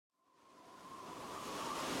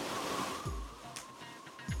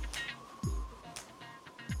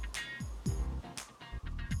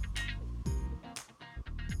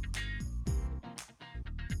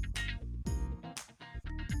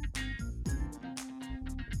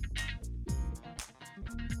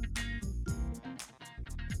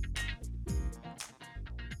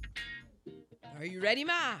Are you ready,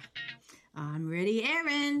 Ma? I'm ready,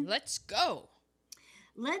 Aaron. Let's go.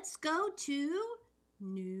 Let's go to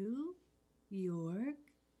New York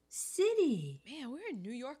City. Man, we're in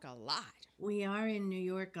New York a lot. We are in New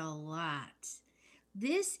York a lot.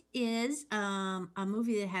 This is a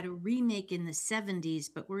movie that had a remake in the 70s,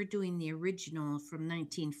 but we're doing the original from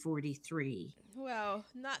 1943. Well,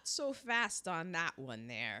 not so fast on that one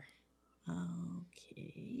there.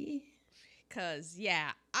 Okay. Because,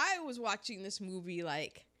 yeah, I was watching this movie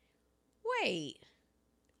like, wait,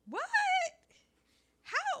 what?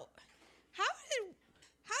 How? How did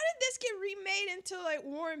this get remade into like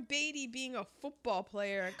Warren Beatty being a football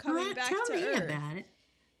player and coming back Tell to me Earth? about it.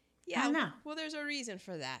 Yeah, I know. well, there's a reason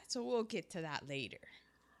for that, so we'll get to that later.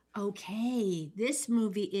 Okay, this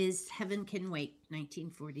movie is Heaven Can Wait,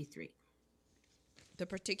 1943. The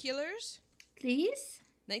particulars? Please?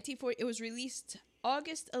 1940. It was released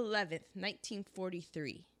August 11th,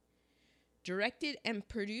 1943. Directed and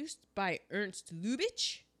produced by Ernst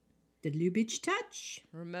Lubitsch. The Lubitsch Touch.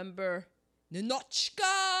 Remember Ninochka?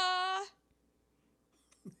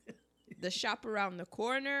 The Shop Around the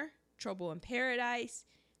Corner, Trouble in Paradise,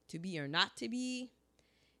 To Be or Not to Be.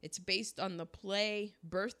 It's based on the play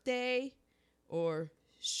Birthday or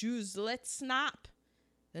Schutzletsnap,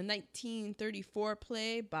 the 1934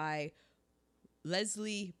 play by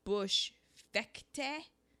Leslie Bush Fechte.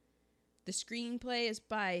 The screenplay is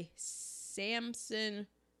by Samson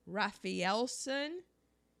Raphaelson.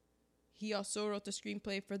 He also wrote the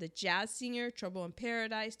screenplay for The Jazz Singer, Trouble in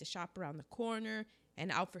Paradise, The Shop Around the Corner,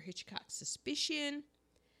 and Alfred Hitchcock's Suspicion.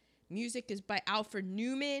 Music is by Alfred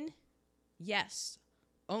Newman. Yes,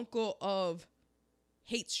 uncle of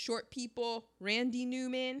Hates Short People, Randy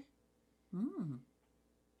Newman.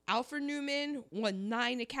 Alfred Newman won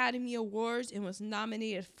 9 Academy Awards and was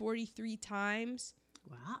nominated 43 times.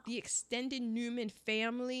 Wow. The extended Newman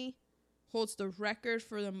family holds the record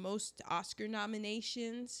for the most Oscar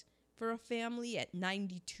nominations for a family at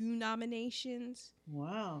 92 nominations.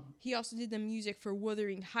 Wow. He also did the music for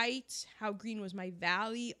Wuthering Heights, How Green Was My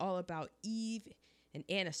Valley, All About Eve, and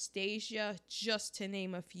Anastasia, just to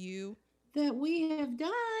name a few. That we have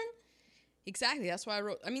done. Exactly, that's why I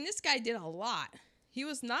wrote. I mean, this guy did a lot. He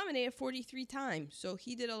was nominated 43 times, so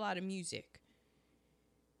he did a lot of music.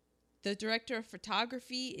 The director of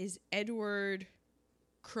photography is Edward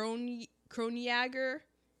Kroniager.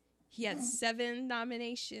 He had 7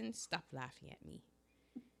 nominations. Stop laughing at me.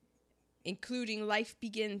 Including Life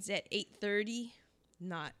Begins at 8:30,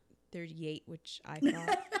 not 38, which I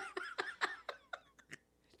thought.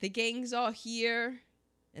 The Gang's All Here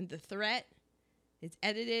and The Threat. It's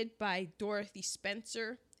edited by Dorothy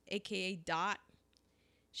Spencer, a.k.a. Dot.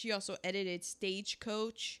 She also edited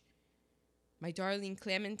Stagecoach, My Darling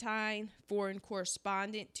Clementine, Foreign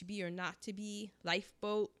Correspondent, To Be or Not to Be,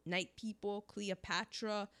 Lifeboat, Night People,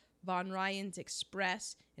 Cleopatra, Von Ryan's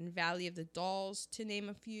Express, and Valley of the Dolls, to name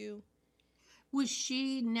a few. Was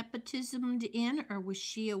she nepotismed in, or was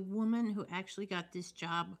she a woman who actually got this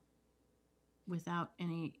job without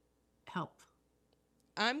any help?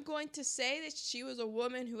 I'm going to say that she was a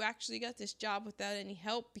woman who actually got this job without any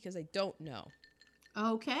help because I don't know.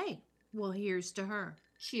 Okay. Well, here's to her.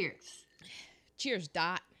 Cheers. Cheers,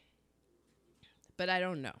 Dot. But I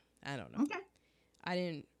don't know. Okay. I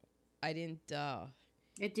didn't,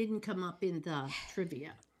 It didn't come up in the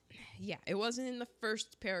trivia. yeah, it wasn't in the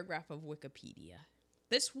first paragraph of Wikipedia.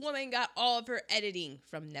 This woman got all of her editing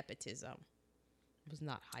from nepotism. It was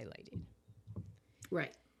not highlighted.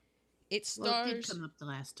 Right. It Well, it did stars... come up the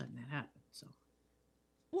last time that happened, so.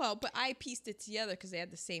 Well, but I pieced it together because they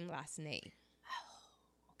had the same last name.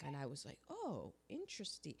 And I was like, oh,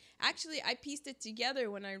 interesting. Actually, I pieced it together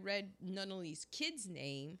when I read Nunnally's kid's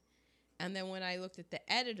name. And then when I looked at the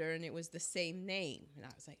editor and it was the same name. And I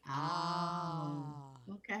was like,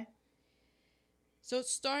 Okay. So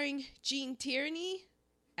it's starring Jean Tierney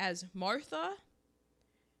as Martha.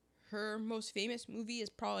 Her most famous movie is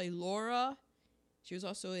probably Laura. She was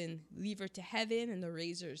also in Leave Her to Heaven and The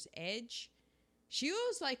Razor's Edge. She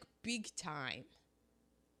was like big time.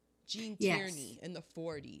 Jean Tierney in the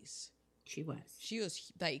 40s. She was. She was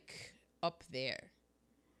like up there.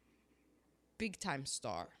 Big time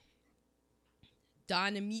star.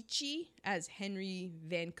 Don Amici as Henry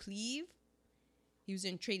Van Cleve. He was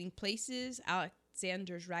in Trading Places,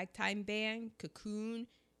 Alexander's Ragtime Band, Cocoon,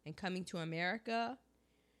 and Coming to America.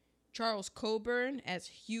 Charles Coburn as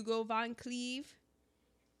Hugo Van Cleve.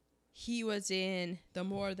 He was in The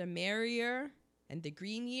More the Merrier and The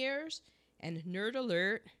Green Years and Nerd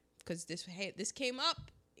Alert, because this came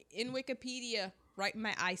up in Wikipedia right in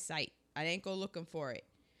my eyesight. I didn't go looking for it.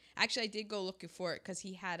 Actually, I did go looking for it because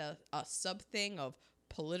he had a sub thing of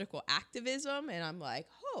political activism, and I'm like,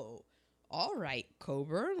 oh, all right,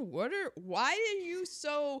 Coburn, why are you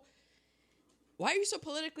so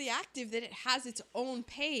politically active that it has its own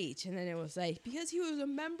page? And then it was like, because he was a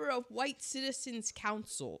member of white citizens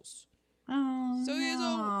councils. Oh, So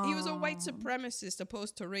he was a white no. supremacist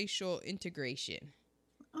opposed to racial integration.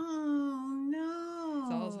 Oh, no.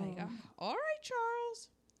 So I was like, all right, Charles.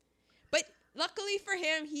 But luckily for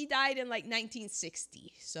him, he died in like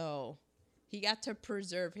 1960. So he got to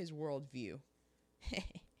preserve his worldview.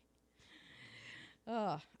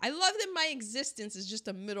 I love that my existence is just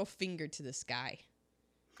a middle finger to this guy.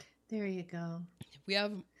 There you go. We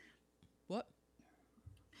have... What?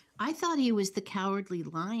 I thought he was the Cowardly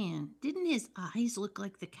Lion. Didn't his eyes look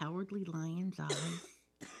like the Cowardly Lion's eyes?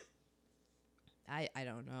 I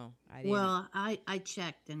don't know. I didn't. Well, I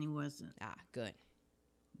checked and he wasn't. Ah, good.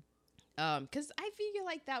 Because I figure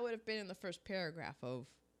like that would have been in the first paragraph of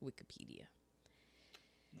Wikipedia.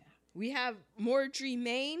 Yeah. We have Marjorie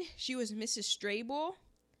Main. She was Mrs. Strable.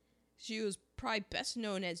 She was probably best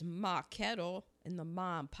known as Ma Kettle in the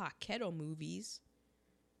Ma and Pa Kettle movies.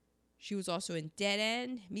 She was also in Dead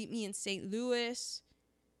End, Meet Me in St. Louis,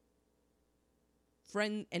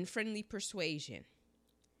 Friendly Persuasion.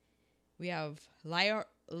 We have Laird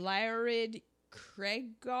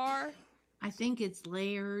Cregar. I think it's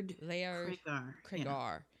Laird Cregar.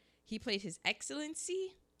 Yeah. He played His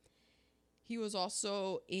Excellency. He was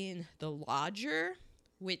also in The Lodger,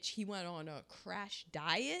 which he went on a crash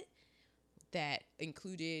diet that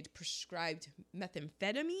included prescribed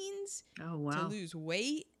methamphetamines Oh, wow. to lose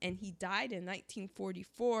weight, and he died in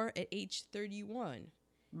 1944 at age 31.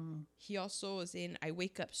 Mm. He also was in I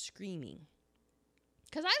Wake Up Screaming.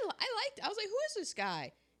 Because I was like, who is this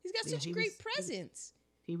guy? He's got such great presence.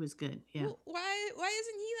 He was good, yeah. Well, why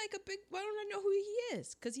isn't he like a big... Why don't I know who he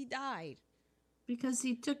is? Because he died. Because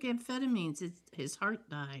he took amphetamines. His heart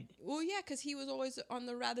died. Well, yeah, because he was always on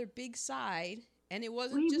the rather big side. And it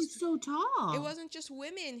wasn't Well, he just... was so tall. It wasn't just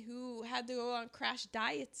women who had to go on crash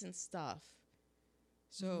diets and stuff.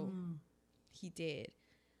 So, he did.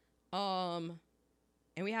 And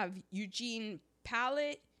we have Eugene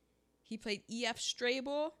Pallett. He played E.F.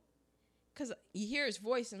 Strable. Because you hear his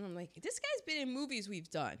voice, and I'm like, this guy's been in movies we've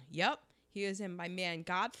done. Yep. He was in My Man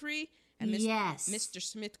Godfrey. And Mr.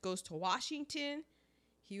 Smith Goes to Washington.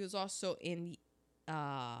 He was also in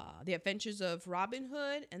The Adventures of Robin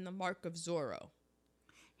Hood and The Mark of Zorro.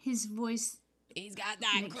 His voice... He's got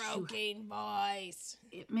that croaking voice.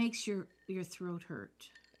 It makes your throat hurt.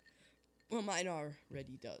 Well, mine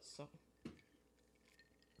already does, so.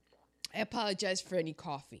 I apologize for any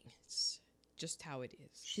coughing. It's just how it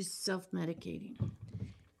is. She's self-medicating.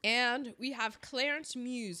 And we have Clarence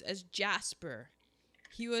Muse as Jasper.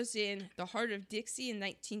 He was in The Heart of Dixie in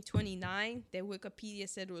 1929. That Wikipedia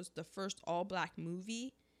said was the first all-black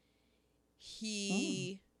movie.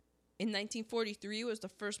 He, in 1943, was the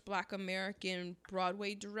first black American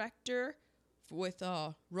Broadway director with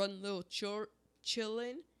Run Little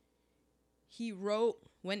Chillin'. He wrote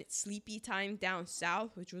When It's Sleepy Time Down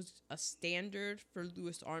South, which was a standard for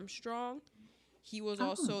Louis Armstrong. He was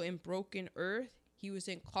also in Broken Earth. He was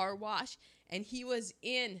in Car Wash. And he was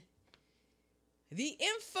in the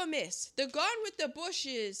infamous, the Gone with the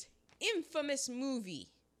Bushes, infamous movie,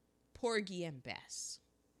 Porgy and Bess.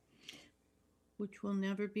 Which will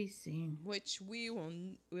never be seen. Which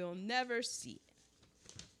we'll never see.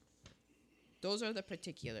 Those are the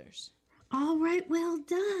particulars. All right, well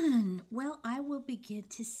done. Well, I will begin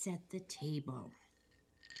to set the table.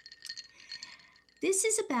 This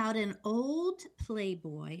is about an old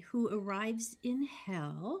playboy who arrives in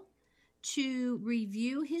hell to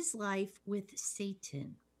review his life with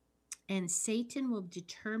Satan. And Satan will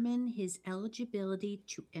determine his eligibility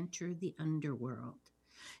to enter the underworld.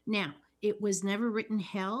 Now, it was never written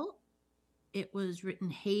hell. It was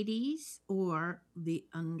written Hades or the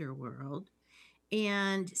underworld.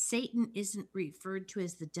 And Satan isn't referred to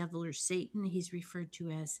as the devil or Satan. He's referred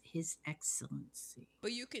to as His Excellency.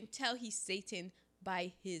 But you can tell he's Satan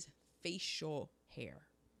by his facial hair.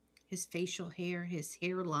 His facial hair, his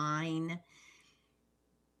hairline.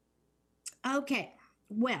 Okay,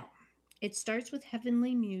 well, it starts with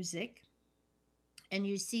heavenly music. And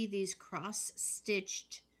you see these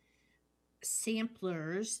cross-stitched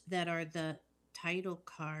samplers that are the title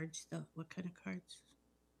cards. What kind of cards?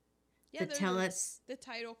 Yeah, that tell us the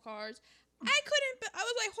title cards. I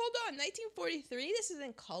was like, hold on, 1943? This is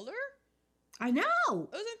in color? I know.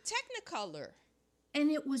 It was in Technicolor. And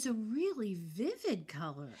it was a really vivid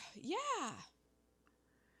color. Yeah.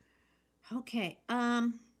 Okay.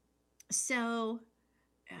 So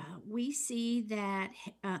we see that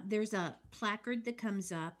there's a placard that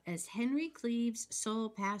comes up as Henry Cleve's soul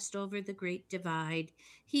passed over the Great Divide.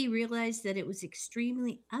 He realized that it was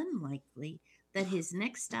extremely unlikely that his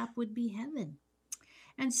next stop would be heaven.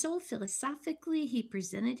 And so philosophically, he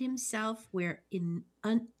presented himself where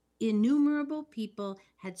innumerable people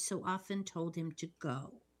had so often told him to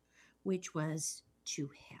go, which was to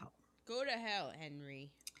hell. Go to hell,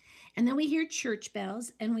 Henry. And then we hear church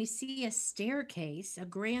bells and we see a staircase, a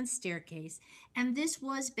grand staircase. And this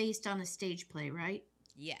was based on a stage play, right?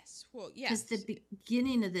 Yes. Well, Because yes. the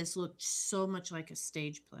beginning of this looked so much like a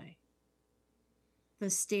stage play. The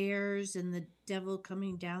stairs and the devil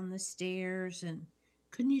coming down the stairs. And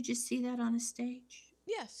couldn't you just see that on a stage?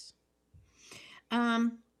 Yes.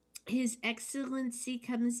 His Excellency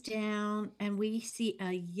comes down and we see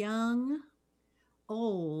a young,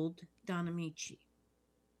 old Don Amici.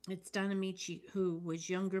 It's Don Amici who was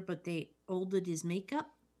younger, but they olded his makeup.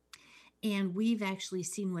 And we've actually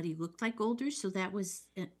seen what he looked like older. So that was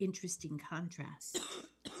an interesting contrast.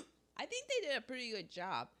 I think they did a pretty good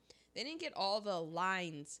job. They didn't get all the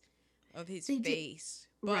lines of his They did- face.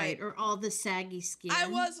 But Right. Or all the saggy skin. I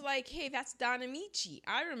was like, hey, that's Don Amici.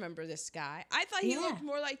 I remember this guy. I thought he Yeah. looked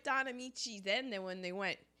more like Don Amici then than when they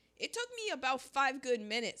went. It took me about 5 good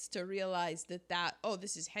minutes to realize that oh,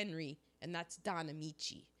 this is Henry and that's Don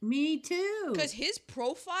Amici. Me too. Because his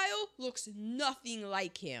profile looks nothing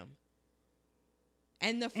like him.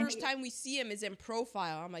 And the first time we see him is in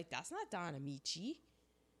profile. I'm like, that's not Don Amici.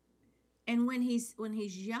 And when he's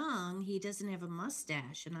young, he doesn't have a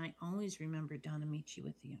mustache. And I always remember Don Amici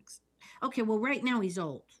with the accent. Okay, well, right now he's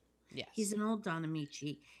old. Yes. He's an old Don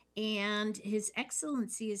Amici. And His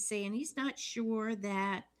Excellency is saying he's not sure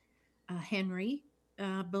that Henry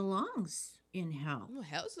belongs in hell. Well,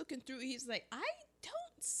 hell's looking through. He's like, I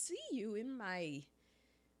don't see you in my...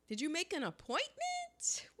 Did you make an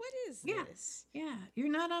appointment? What is Yeah. this? Yeah,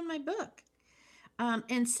 you're not on my book.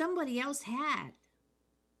 And somebody else had.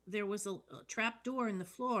 There was a trap door in the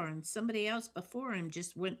floor, and somebody else before him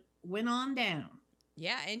just went on down.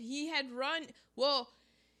 Yeah, and he had run. Well,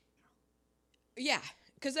 yeah,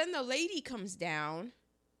 because then the lady comes down,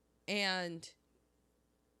 and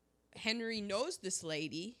Henry knows this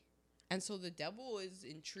lady, and so the devil is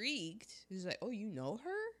intrigued. He's like, oh, you know her?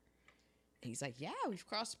 And he's like, yeah, we've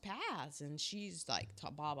crossed paths. And she's like,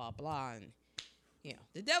 blah, blah, blah. And,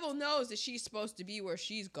 the devil knows that she's supposed to be where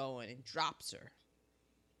she's going and drops her.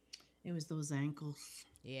 It was those ankles.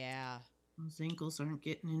 Yeah. Those ankles aren't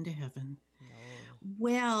getting into heaven. No.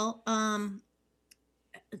 Well,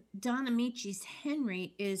 Don Amici's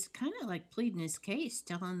Henry is kind of like pleading his case,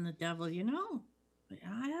 telling the devil,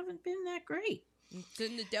 I haven't been that great. And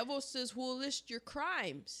then the devil says, well, list your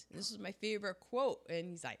crimes. And this is my favorite quote. And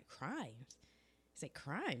he's like, crimes? He's like,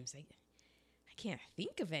 crimes? I can't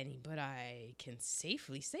think of any, but I can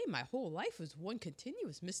safely say my whole life was one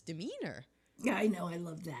continuous misdemeanor. Yeah, I know. I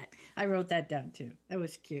love that. I wrote that down too. That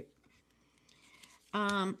was cute.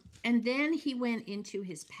 And then he went into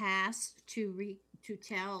his past to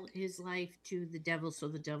tell his life to the devil so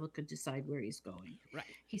the devil could decide where he's going. Right.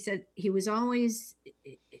 He said he was always...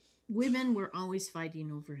 Women were always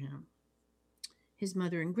fighting over him. His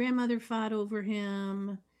mother and grandmother fought over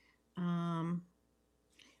him.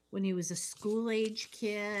 When he was a school-age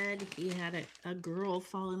kid, he had a girl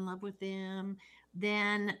fall in love with him.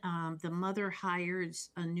 Then the mother hires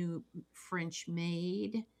a new French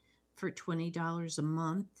maid for $20 a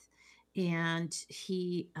month. And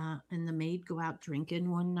he and the maid go out drinking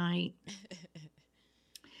one night.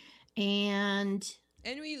 And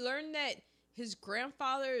we learned that his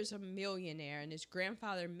grandfather is a millionaire, and his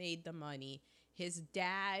grandfather made the money. His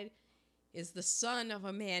dad is the son of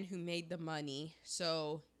a man who made the money.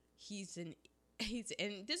 So and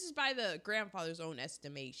this is by the grandfather's own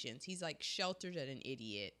estimations. He's like sheltered and an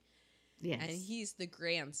idiot. yes, And he's the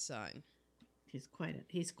grandson. he's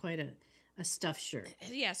quite a stuffed shirt.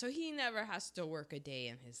 Yeah, so he never has to work a day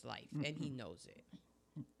in his life, and he knows it.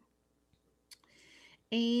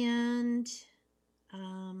 And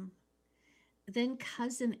then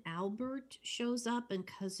Cousin Albert shows up, and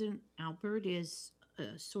Cousin Albert is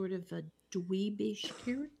sort of a dweebish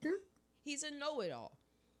character He's a know-it-all.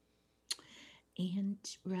 and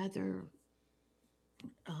rather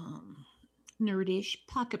nerdish,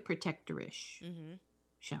 pocket protectorish, Mm-hmm.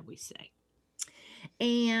 shall we say.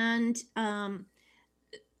 And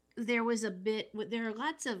there are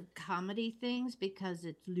lots of comedy things because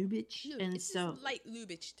it's Lubitsch, and It's so his light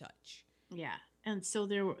Lubitsch touch. yeah, and so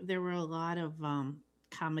there were a lot of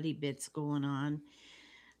comedy bits going on.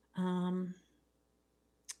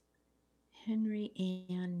 Henry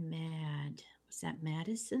and Mad, was that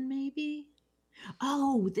Madison maybe?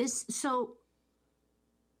 Oh, this so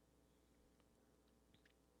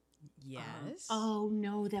Yes. oh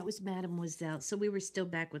no, that was Mademoiselle. So we were still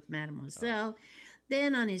back with Mademoiselle.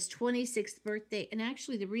 Then on his 26th birthday, and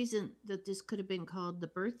actually the reason that this could have been called the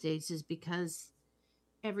birthdays is because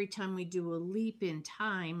every time we do a leap in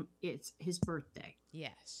time, it's his birthday.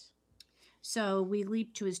 Yes. So we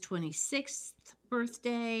leap to his 26th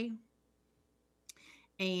birthday,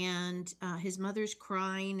 and his mother's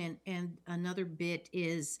crying. And another bit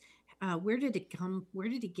is, where did it come? Where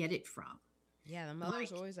did he get it from? Yeah, the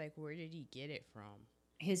mother's Like always like, where did he get it from?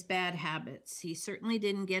 his bad habits. He certainly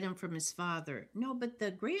didn't get them from his father. No, but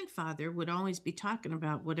the grandfather would always be talking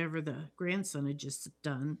about whatever the grandson had just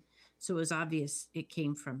done. So it was obvious it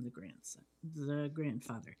came from the grandson, the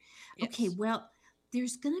grandfather. Okay, Yes. well,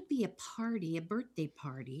 there's going to be a party, a birthday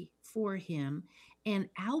party for him. And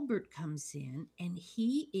Albert comes in and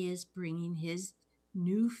he is bringing his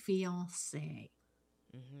new fiance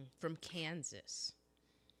From Kansas.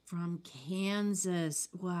 from Kansas.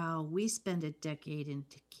 Wow, we spent a decade in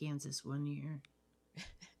Kansas one year.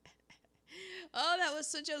 Oh, that was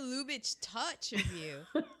such a Lubitsch touch of you.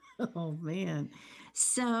 Oh man.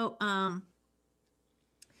 So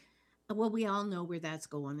well, we all know where that's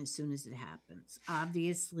going as soon as it happens.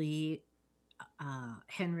 Obviously,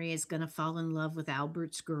 Henry is going to fall in love with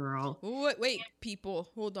Albert's girl. Wait, people,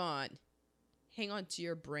 hold on. Hang on to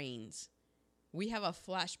your brains. We have a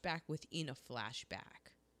flashback within a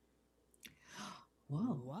flashback.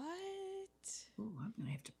 Whoa. What? Oh, I'm going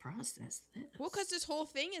to have to process this. Well, because this whole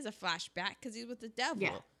thing is a flashback because he's with the devil.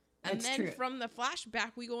 Yeah, and that's then true. from the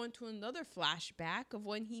flashback, we go into another flashback of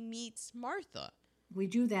when he meets Martha. We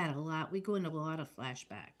do that a lot. We go into a lot of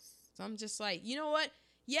flashbacks. So I'm just like, you know what?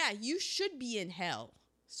 Yeah, you should be in hell.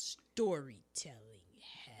 Storytelling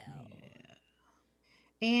hell.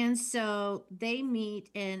 Yeah. And so they meet,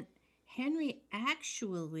 and Henry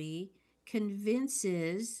actually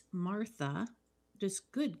convinces Martha, this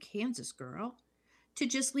good Kansas girl, to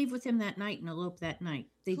just leave with him that night and elope that night.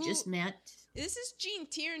 They just met. This is Jean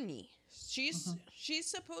Tierney. She's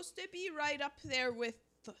supposed to be right up there with.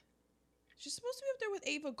 She's supposed to be up there with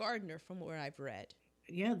Ava Gardner, from what I've read.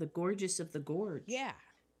 Yeah, the gorgeous of the gorge. Yeah.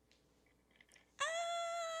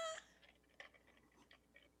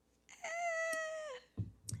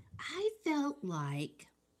 I felt like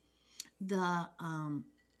the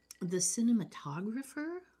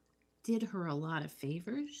cinematographer did her a lot of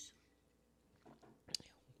favors.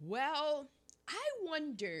 Well, I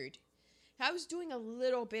wondered. I was doing a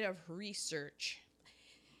little bit of research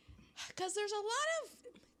because there's a lot of.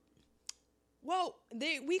 Well,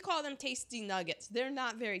 we call them tasty nuggets. They're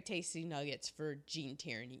not very tasty nuggets for Jean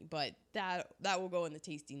Tierney, but that will go in the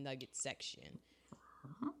tasty nuggets section.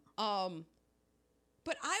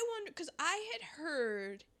 But I wonder because I had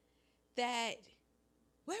heard that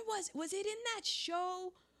where was it in that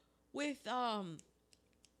show with I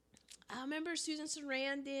remember Susan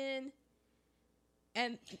Sarandon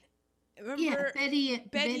and remember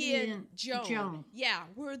Betty and Joan. Yeah,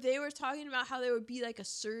 where they were talking about how there would be like a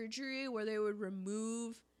surgery where they would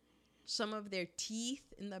remove some of their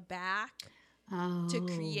teeth in the back to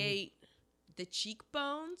create the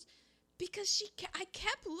cheekbones. Because I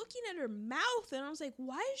kept looking at her mouth and I was like,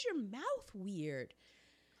 why is your mouth weird?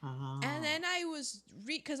 And then I was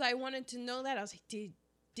because I wanted to know that. I was like,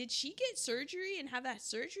 did she get surgery and have that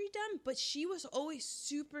surgery done? But she was always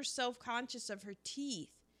super self-conscious of her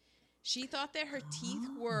teeth. She thought that her teeth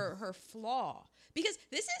were her flaw. Because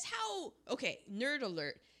this is how, okay, nerd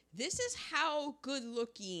alert. This is how good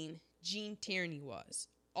looking Jean Tierney was.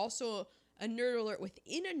 Also, a nerd alert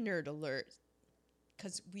within a nerd alert.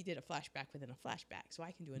 Because we did a flashback within a flashback. So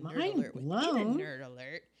I can do a nerd alert within a nerd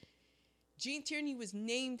alert. Jean Tierney was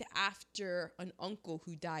named after an uncle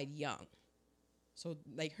who died young. So,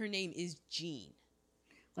 like, her name is Jean.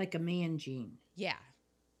 Like a man Jean. Yeah.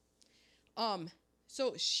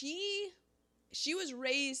 So she was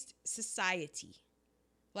raised society.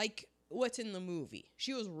 Like what's in the movie.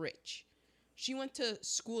 She was rich. She went to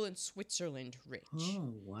school in Switzerland rich.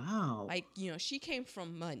 Oh, wow. Like, she came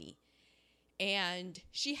from money. And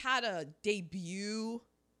she had a debut,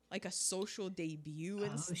 like a social debut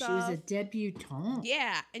and stuff. She was a debutante.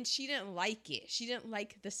 Yeah, and she didn't like it. She didn't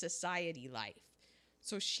like the society life.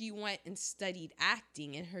 So she went and studied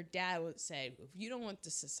acting, and her dad said, if you don't want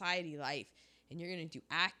the society life and you're going to do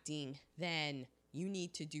acting, then you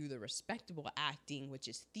need to do the respectable acting, which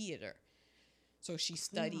is theater. So she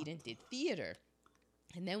studied and did theater.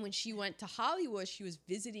 And then when she went to Hollywood, she was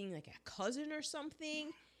visiting like a cousin or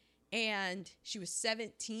something. And she was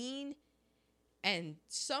 17, and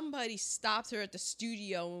somebody stopped her at the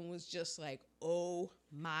studio and was just like, oh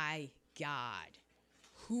my God,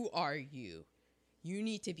 who are you? You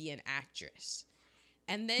need to be an actress.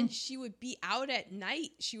 And then she would be out at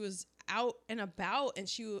night. She was out and about, and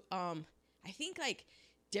I think like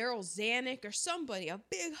Daryl Zanuck or somebody, a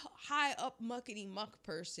big high up muckety muck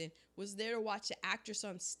person, was there to watch the actress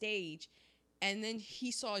on stage. And then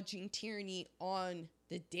he saw Gene Tierney on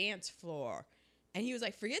the dance floor, and he was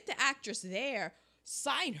like, forget the actress there,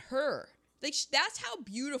 sign her. Like, that's how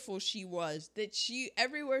beautiful she was, that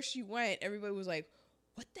everywhere she went, everybody was like,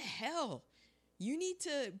 what the hell? You need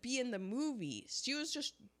to be in the movies. She was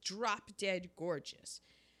just drop dead gorgeous.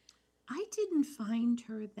 I didn't find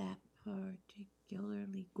her that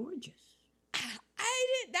particularly gorgeous. I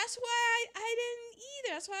didn't. That's why I didn't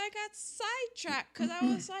either. That's why I got sidetracked, because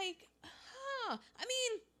I was like, huh. I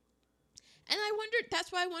mean, and I wondered.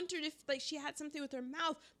 That's why I wondered if like she had something with her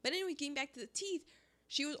mouth. But anyway, getting back to the teeth,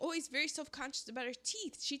 she was always very self-conscious about her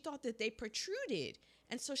teeth. She thought that they protruded.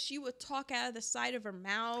 And so she would talk out of the side of her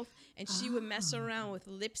mouth, and she would mess around with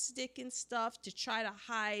lipstick and stuff to try to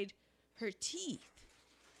hide her teeth.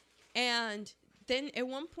 And then at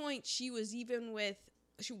one point, she would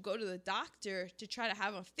go to the doctor to try to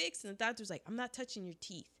have them fixed. And the doctor was like, I'm not touching your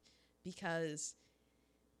teeth because,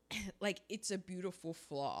 like, it's a beautiful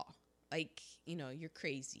flaw. Like, you're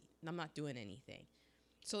crazy. I'm not doing anything.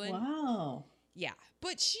 So then, wow. Yeah.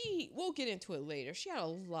 But we'll get into it later. She had a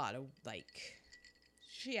lot of,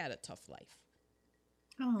 she had a tough life.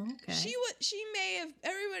 Oh, okay.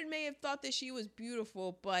 Everyone may have thought that she was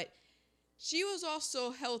beautiful, but she was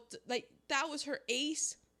also held, that was her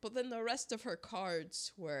ace, but then the rest of her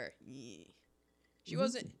cards were, it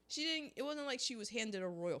wasn't like she was handed a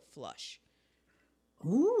royal flush.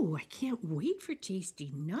 Oh, I can't wait for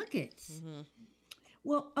tasty nuggets. Mm-hmm.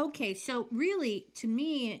 Well, okay, so really, to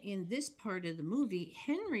me, in this part of the movie,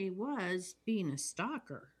 Henry was being a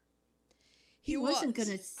stalker. He wasn't going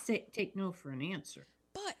to take no for an answer.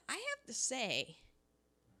 But I have to say,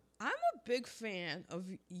 I'm a big fan of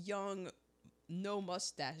young, no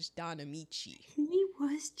mustache Don Amici. He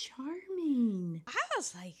was charming. I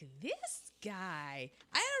was like, this guy.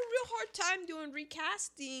 I had a real hard time doing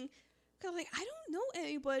recasting because, I don't know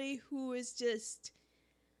anybody who is just.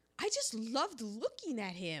 I just loved looking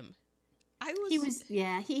at him.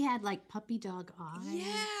 He had like puppy dog eyes.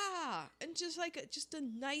 Yeah, and just just a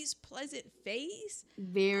nice, pleasant face.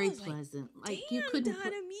 Very pleasant. Like you couldn't.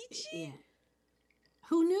 Don Amici. Yeah.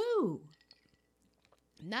 Who knew?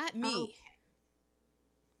 Not me. Okay.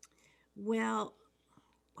 Well,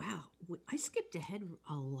 wow, I skipped ahead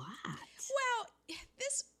a lot. Well,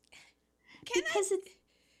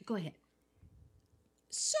 Go ahead.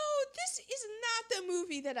 So this is not the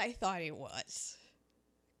movie that I thought it was.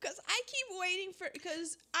 Because I keep waiting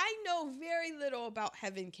because I know very little about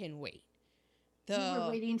Heaven Can Wait. You were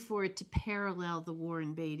waiting for it to parallel the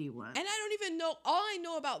Warren Beatty one. And I don't even know, all I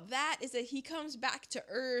know about that is that he comes back to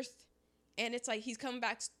Earth, and it's like he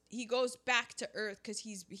goes back to Earth because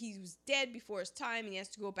he was dead before his time, and he has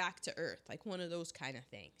to go back to Earth, like one of those kind of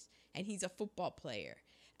things. And he's a football player.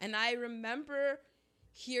 And I remember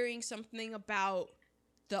hearing something about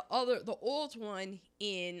the old one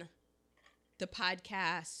in the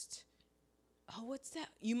podcast. Oh, what's that?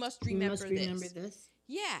 You must remember this.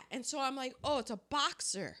 Yeah, and so I'm like, oh, it's a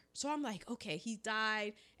boxer. So I'm like, okay, he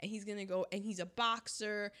died, and he's gonna go, and he's a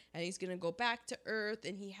boxer, and he's gonna go back to Earth,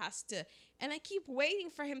 and he has to, and I keep waiting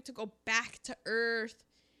for him to go back to Earth,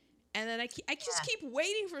 and then I just keep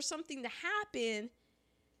waiting for something to happen,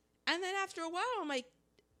 and then after a while, I'm like,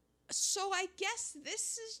 so I guess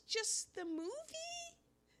this is just the movie?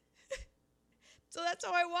 So that's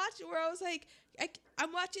how I watched it, where I was like,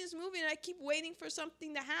 I'm watching this movie, and I keep waiting for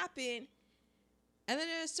something to happen. And then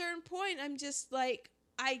at a certain point, I'm just like,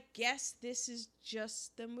 I guess this is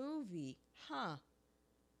just the movie. Huh.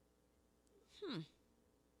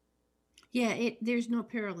 Yeah, there's no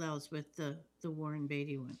parallels with the Warren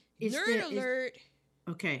Beatty one. Nerd alert.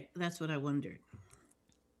 Okay, that's what I wondered.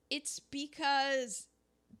 It's because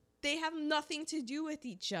they have nothing to do with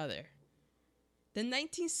each other. The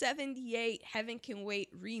 1978 Heaven Can Wait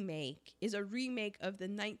remake is a remake of the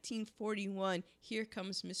 1941 Here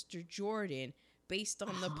Comes Mr. Jordan, based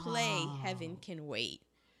on the play Heaven Can Wait.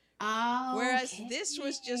 Oh, whereas this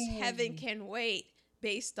was just Heaven Can Wait,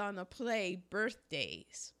 based on the play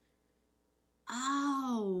Birthdays.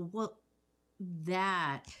 Oh, well,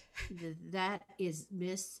 that is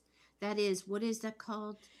what is that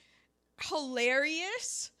called?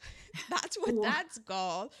 Hilarious. That's what that's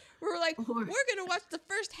called. We're like, we're gonna watch the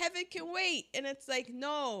first Heaven Can Wait, and it's like,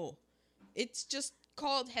 no, it's just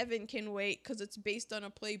called Heaven Can Wait because it's based on a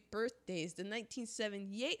play, Birthdays. The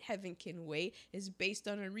 1978 Heaven Can Wait is based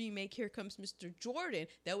on a remake, Here Comes Mr. Jordan,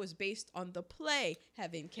 that was based on the play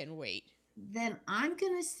Heaven Can Wait. Then I'm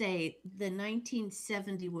going to say the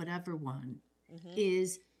 1970 whatever one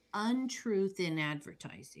is Untruth in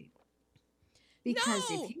Advertising. Because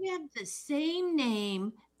No! if you have the same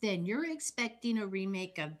name, then you're expecting a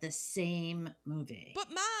remake of the same movie. But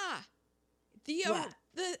Ma, What?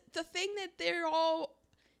 the thing that they're all,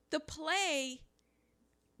 the play,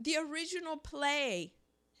 the original play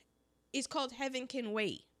is called Heaven Can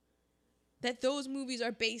Wait. That those movies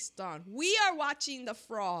are based on. We are watching The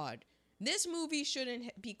Fraud. This movie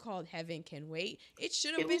shouldn't be called Heaven Can Wait. It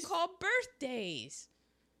should have been called Birthdays.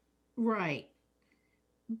 Right.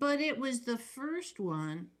 But it was the first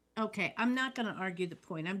one. Okay, I'm not going to argue the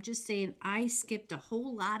point. I'm just saying I skipped a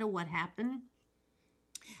whole lot of what happened.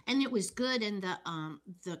 And it was good, and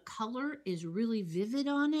the color is really vivid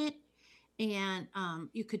on it. And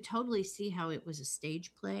you could totally see how it was a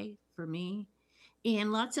stage play for me.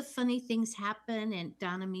 And lots of funny things happen, and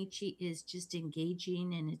Don Amici is just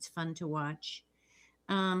engaging, and it's fun to watch.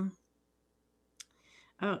 Oh,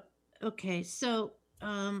 okay. So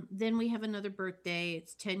then we have another birthday.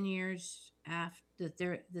 It's 10 years after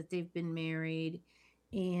that they've been married,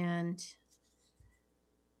 and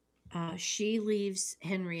she leaves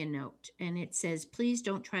Henry a note, and it says, "Please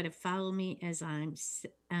don't try to follow me as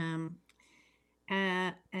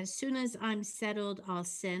soon as I'm settled, I'll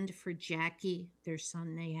send for Jackie, their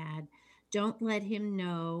son they had. Don't let him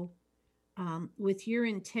know. With your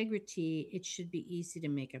integrity, it should be easy to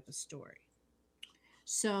make up a story."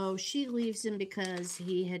 So she leaves him because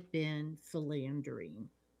he had been philandering.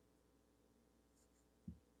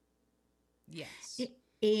 Yes.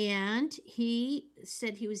 And he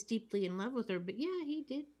said he was deeply in love with her, but yeah, he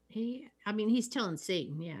did. He's telling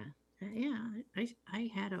Satan,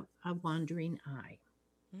 I had a wandering eye.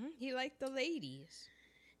 He liked the ladies.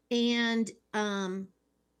 And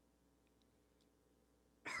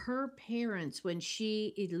her parents, when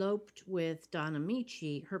she eloped with Don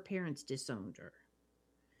Amici, her parents disowned her.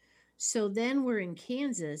 So then we're in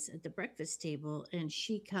Kansas at the breakfast table, and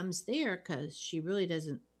she comes there because she really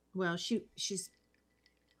doesn't. Well, she's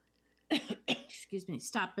excuse me,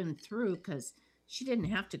 stopping through because she didn't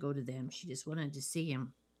have to go to them. She just wanted to see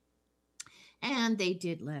him, and they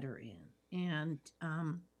did let her in. And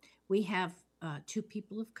we have two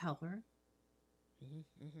people of color,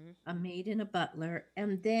 a maid and a butler,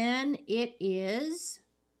 and then it's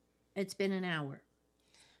been an hour.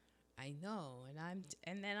 I know,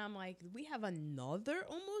 and then I'm like, we have another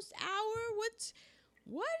almost hour. What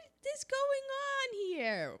is going on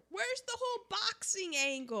here? Where's the whole boxing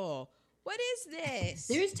angle? What is this?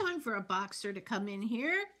 There's time for a boxer to come in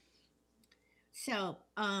here. So,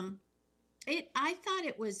 I thought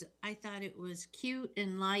it was cute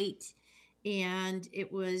and light, and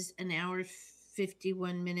it was an hour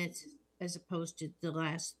 51 minutes as opposed to the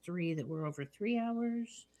last three that were over 3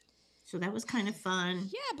 hours. So that was kind of fun.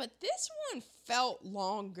 Yeah, but this one felt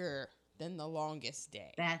longer than The Longest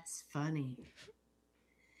Day. That's funny.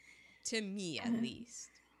 To me, at least.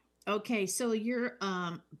 Okay, so your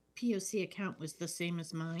POC account was the same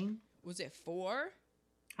as mine? Was it 4?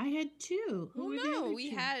 I had 2. Well, no, we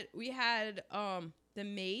had the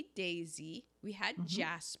maid Daisy. We had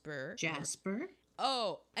Jasper.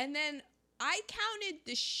 Oh, and then I counted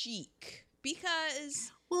the Sheik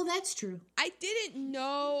because. Well, that's true. I didn't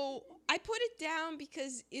know. I put it down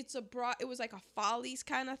because it was like a Follies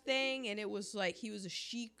kind of thing, and it was like he was a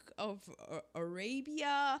sheik of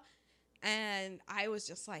Arabia, and I was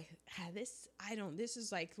just like, this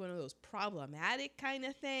is like one of those problematic kind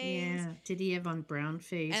of things. Yeah. Did he have on brown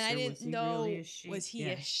face? And I didn't know, really a sheik? Was he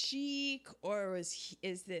a sheik or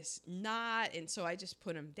is this not? And so I just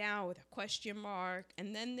put him down with a question mark.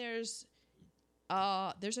 And then there's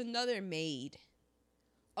another maid.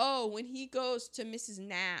 Oh, when he goes to Mrs.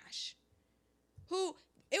 Nash, it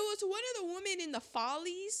was one of the women in the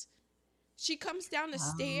Follies. She comes down the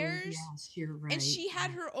stairs. Yes, you're right. And she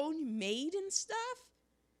had her own maid and stuff.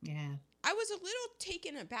 Yeah. I was a little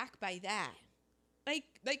taken aback by that.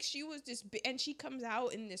 Like she was this, and she comes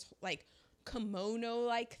out in this like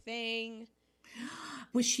kimono-like thing.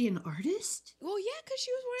 Was she an artist? Well, yeah, because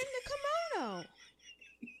she was wearing the kimono.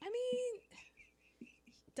 I mean,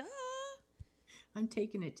 duh. I'm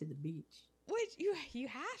taking it to the beach. Wait, you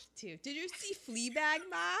have to. Did you see Fleabag,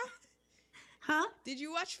 Ma? Huh? Did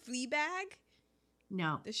you watch Fleabag?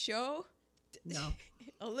 No. The show? No.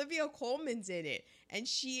 Olivia Colman's in it. And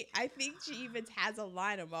I think she even has a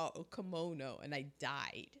line about a kimono, and I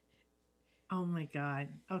died. Oh my God.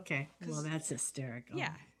 Okay. Well, that's hysterical.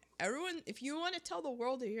 Yeah. everyone, if you want to tell the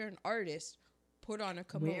world that you're an artist, put on a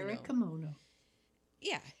kimono. Wear a kimono.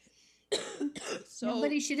 Yeah. So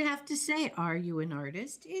Nobody should have to say, "Are you an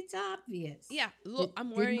artist?" It's obvious. yeah, look, I'm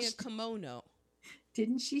Didn't wearing a she- kimono.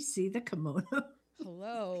 Didn't she see the kimono?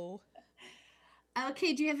 Hello.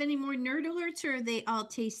 Okay, do you have any more nerd alerts, or are they all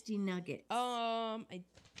tasty nuggets? I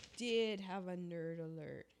did have a nerd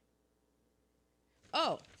alert.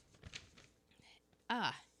 Oh.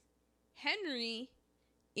 Henry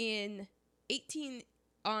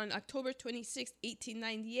on October 26,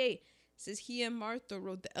 1898 says he and Martha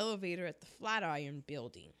rode the elevator at the Flatiron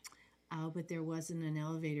Building. Oh, but there wasn't an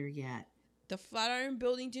elevator yet. The Flatiron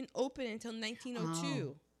Building didn't open until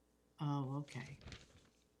 1902. Oh, okay.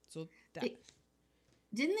 So that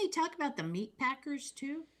Didn't they talk about the meat packers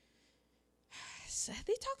too?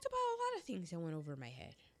 they talked about a lot of things that went over my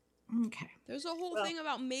head. Okay. There's a whole thing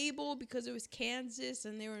about Mabel because it was Kansas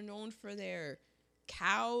and they were known for their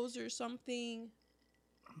cows or something.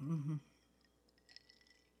 Mm-hmm.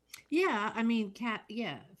 Yeah, I mean,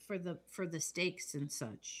 for the steaks and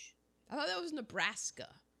such. I thought that was Nebraska.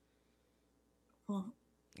 Well,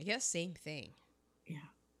 I guess same thing. yeah.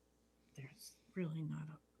 There's really not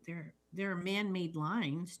there are man-made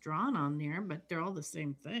lines drawn on there, but they're all the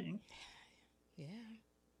same thing. Yeah.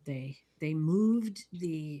 They moved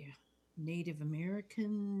the Native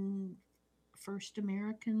American first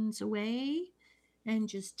Americans away and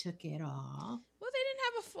just took it all. Well, they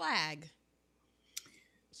didn't have a flag.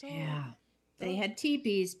 So Yeah. They had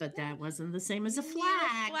teepees, but that wasn't the same as a you need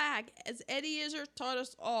flag. a flag. As Eddie Izzard taught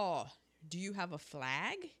us all. Do you have a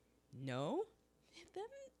flag? No?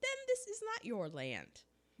 Then this is not your land.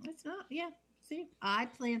 It's not, yeah. See, I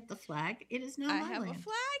plant the flag. It is not I my have land. a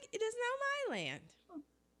flag. It is now my land.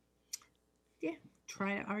 Yeah,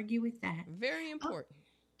 try to argue with that. Very important.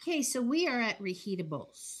 Okay, so we are at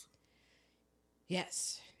Reheatables.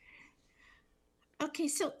 Yes. Okay,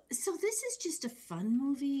 so this is just a fun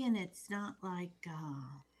movie, and it's not like.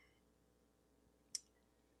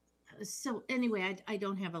 So anyway, I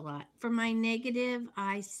don't have a lot. For my negative,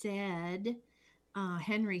 I said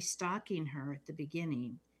Henry stalking her at the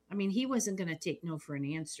beginning. I mean, he wasn't going to take no for an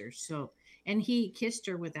answer. So, and he kissed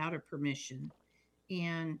her without her permission,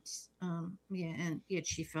 and and yet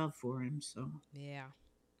she fell for him. So Yeah.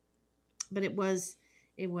 but it was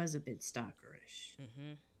a bit stalkerish.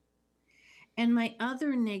 Mm-hmm. And my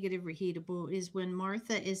other negative reheatable is when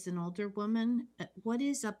Martha is an older woman. What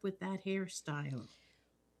is up with that hairstyle?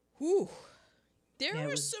 Whew. There Yeah, it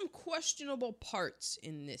were was- some questionable parts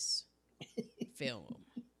in this film.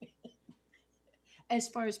 As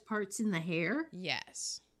far as parts in the hair?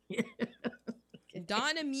 Yes.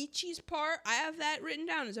 Don Amici's part, I have that written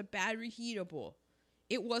down as a bad reheatable.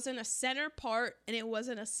 It wasn't a center part and it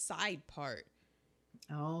wasn't a side part.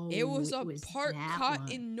 Oh, It was a part that caught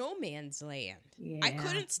one. in no man's land. Yeah. I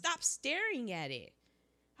couldn't stop staring at it.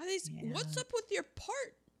 Yeah. What's up with your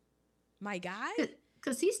part, my guy?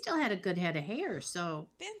 Because he still had a good head of hair, so.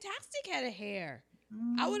 Fantastic head of hair.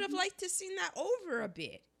 I would have liked to seen that over a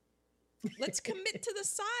bit. Let's commit to the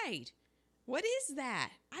side. What is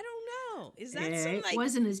that? I don't know. Is that some It like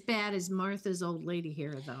wasn't as bad as Martha's old lady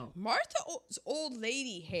hair, though. Martha's old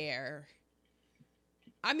lady hair?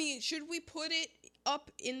 I mean, should we put it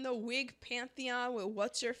up in the wig pantheon with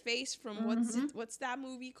what's her face from what's that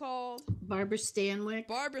movie called? Barbara Stanwyck.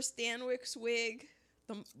 Barbara Stanwyck's wig,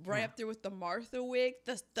 right up there with the Martha wig,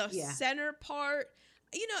 the Yeah. center part.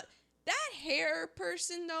 You know, that hair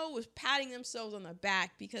person though was patting themselves on the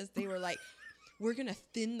back because they were like, we're gonna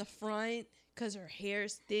thin the front because her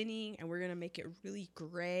hair's thinning, and we're gonna make it really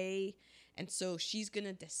gray. And so she's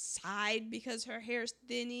gonna decide because her hair's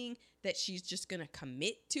thinning that she's just gonna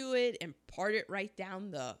commit to it and part it right down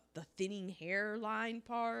the thinning hairline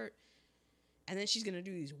part. And then she's gonna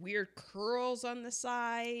do these weird curls on the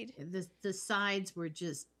side. The sides were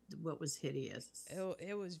just what was hideous.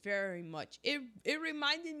 It was very much. It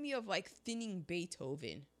reminded me of like thinning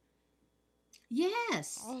Beethoven.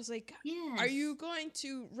 Yes. I was like, Yes. are you going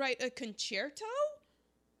to write a concerto?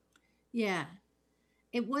 Yeah.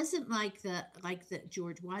 It wasn't like the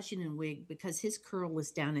George Washington wig because his curl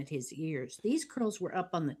was down at his ears. These curls were up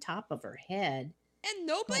on the top of her head. And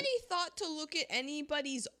nobody thought to look at any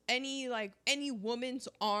woman's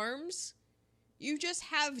arms. You just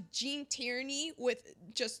have Jean Tierney with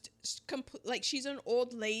just like she's an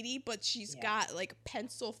old lady, but she's got like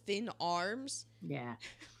pencil thin arms. Yeah.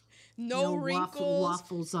 No wrinkles.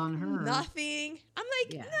 Waffles on her. Nothing. I'm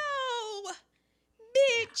like, Yeah. no,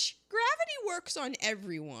 bitch. Gravity works on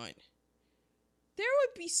everyone. There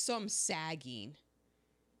would be some sagging.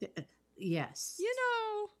 Yes. You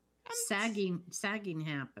know, Sagging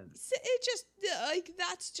happens. It just like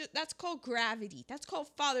that's called gravity. That's called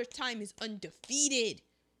Father Time is undefeated.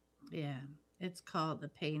 Yeah, it's called the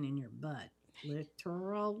pain in your butt,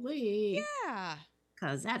 literally. Yeah.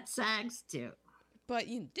 Because that sags too. But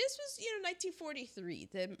this was 1943.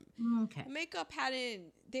 The Okay. makeup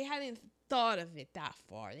hadn't thought of it that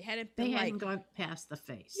far. They hadn't been They hadn't gone past the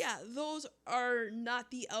face. yeah, those are not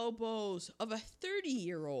the elbows of a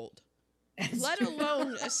 30-year-old, let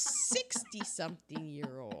alone a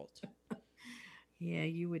 60-something-year-old. Yeah,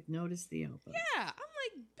 you would notice the elbow. Yeah, I'm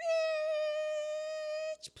like,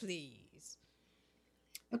 bitch, please.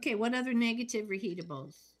 Okay, what other negative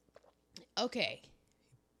reheatables? Okay,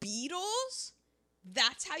 Beatles?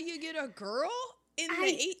 That's how you get a girl in the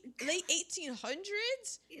late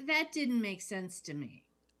 1800s? That didn't make sense to me.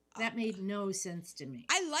 That made no sense to me.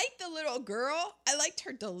 I liked the little girl. I liked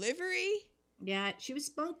her delivery. Yeah, she was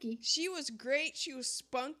spunky. She was great. She was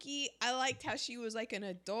spunky. I liked how she was like an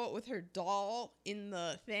adult with her doll in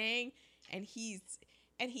the thing, and he's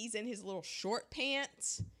in his little short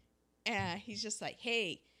pants, and he's just like,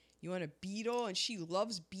 "Hey, you want a Beatle?" And she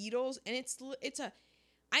loves Beatles, and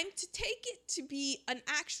I'm to take it to be an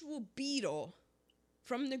actual beetle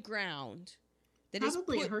from the ground that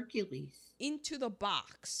Probably is a Hercules. into the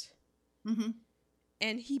box, Mm-hmm.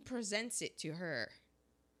 and he presents it to her.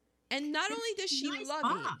 And not only does she love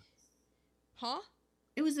box. it, huh?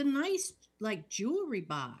 It was a nice, like, jewelry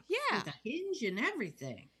box. Yeah. With a hinge and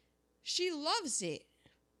everything. She loves it.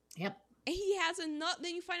 Yep. And he has another.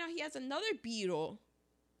 Then you find out he has another beetle,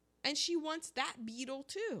 and she wants that beetle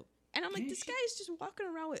too. And I'm like, this guy is just walking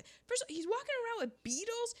around with. First of all, he's walking around with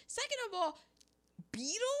beetles. Second of all,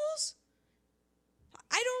 beetles.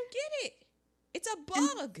 I don't get it. It's a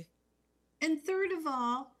bug. And third of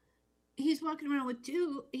all, he's walking around with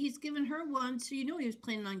two. He's given her one, so he was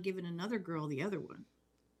planning on giving another girl the other one.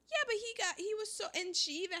 Yeah, but he was so, and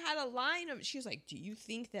she even had a line of, she was like, "Do you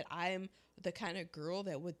think that I'm the kind of girl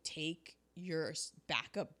that would take your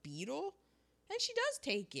backup beetle?" And she does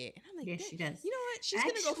take it. And I'm like, yes, she does. You know what? She's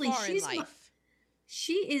going to go far in life.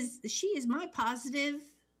 She is my positive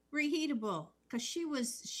reheatable, because she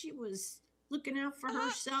was looking out for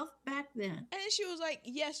herself back then. And she was like,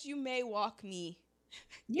 "Yes, you may walk me."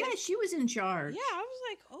 Yeah, she was in charge. Yeah, I was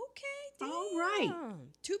like, okay, damn. All right.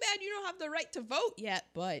 Too bad you don't have the right to vote yet,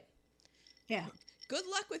 but yeah. Good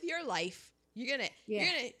luck with your life. You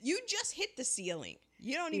just hit the ceiling.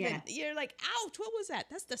 You don't even, you're like, ouch, what was that?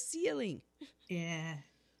 That's the ceiling. Yeah.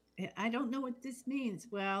 I don't know what this means.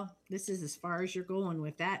 Well, this is as far as you're going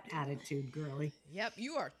with that attitude, girly. Yep,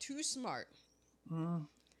 you are too smart.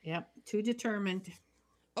 Yep, too determined.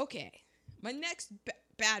 Okay, my next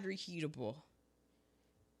bad reheatable.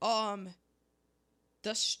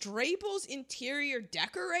 The Strable's interior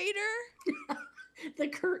decorator? The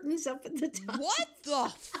curtains up at the top. What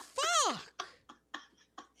the fuck?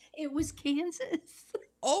 It was Kansas.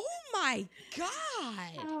 Oh my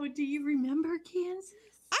God. Oh, do you remember Kansas?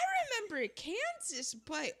 I remember Kansas,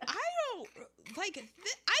 but I don't, like,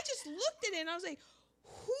 I just looked at it and I was like,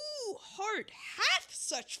 who heart hath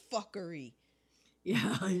such fuckery?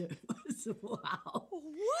 Yeah, it was, wow.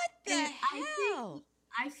 What the hell?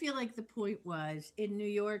 I feel like the point was, in New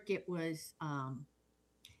York, it was, and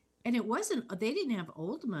it wasn't, they didn't have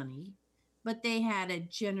old money, but they had a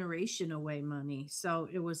generation away money. So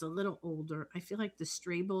it was a little older. I feel like the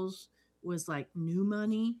Strables was like new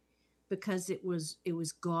money because it was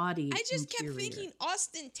gaudy. I just interior. kept thinking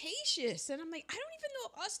ostentatious. And I'm like, I don't even know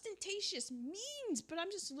what ostentatious means, but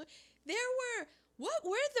I'm just, what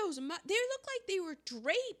were those? They looked like they were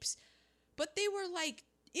drapes, but they were like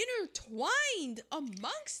intertwined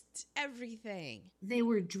amongst everything. They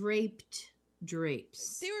were drapes.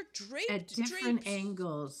 They were draped at different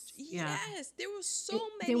angles. Yeah. Yes, there was so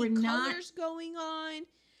many colors going on.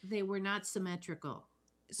 They were not symmetrical,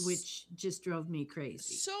 which just drove me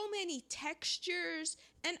crazy. So many textures,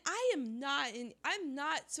 and I'm not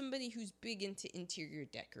somebody who's big into interior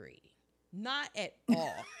decorating. Not at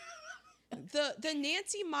all. The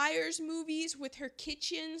Nancy Meyers movies with her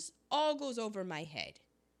kitchens all goes over my head.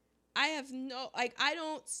 I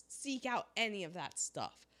don't seek out any of that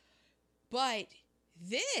stuff. But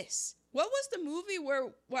what was the movie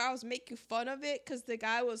where I was making fun of it? Because the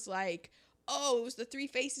guy was like, oh, it was the Three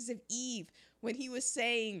Faces of Eve, when he was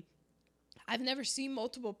saying, I've never seen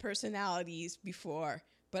multiple personalities before,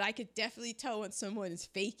 but I could definitely tell when someone is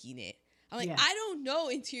faking it. I'm like, I don't know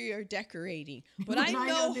interior decorating, but I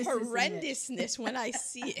know horrendousness when I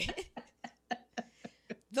see it.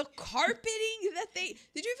 The carpeting did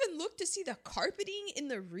you even look to see the carpeting in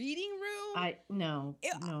the reading room? No.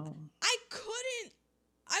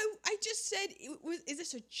 I just said, is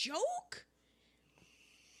this a joke?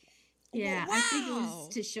 Yeah, Wow. I think it was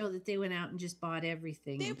to show that they went out and just bought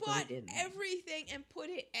everything They and put bought it in there. everything and put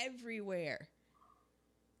it everywhere.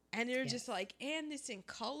 And they're just Yes. like, and it's in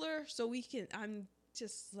color, so we can, I'm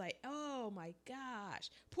just like, oh my gosh.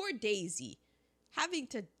 Poor Daisy. Having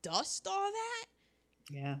to dust all that?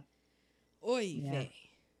 Yeah. Oy Yeah. vey.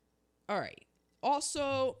 All right.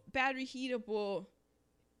 Also, Battery Heatable,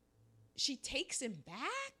 she takes him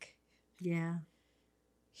back? Yeah.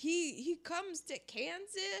 He comes to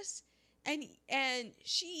Kansas, and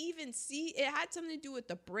she even it had something to do with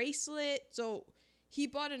the bracelet. So he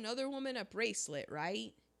bought another woman a bracelet,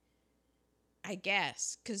 right? I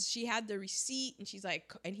guess, because she had the receipt, and she's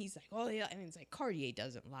like, and he's like, oh yeah, and it's like, Cartier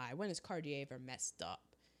doesn't lie. When has Cartier ever messed up?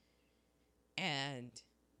 And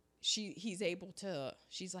he's able to,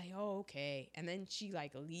 she's like, oh, okay. And then she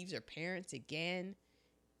like leaves her parents again.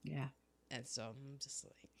 Yeah. And so I'm just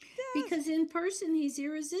like, Because in person, he's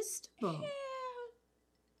irresistible. yeah.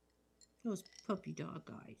 Those puppy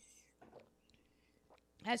dog eyes.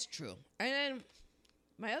 That's true. And then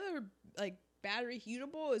my other like Battery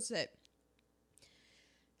Heatable is that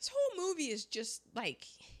this whole movie is just like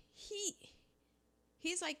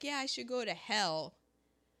he's like, yeah, I should go to hell.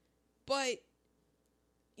 But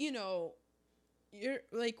you know, you're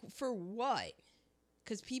like, for what?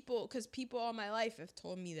 Because people all my life have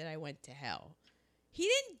told me that I went to hell. He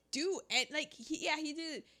didn't do it. Like, he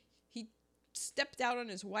did. He stepped out on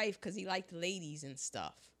his wife because he liked ladies and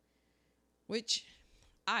stuff. Which,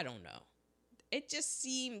 I don't know. It just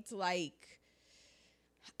seemed like,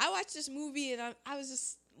 I watched this movie and I was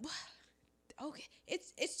just, okay.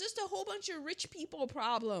 It's just a whole bunch of rich people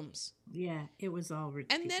problems. Yeah, it was all rich.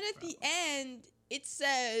 And then at the end, it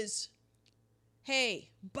says, hey,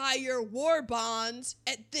 buy your war bonds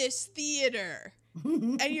at this theater.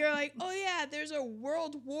 And you're like, oh yeah, there's a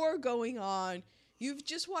world war going on. You've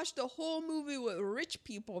just watched a whole movie with rich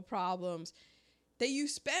people problems that you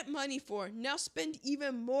spent money for. Now spend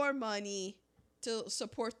even more money to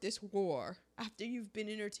support this war after you've been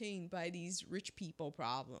entertained by these rich people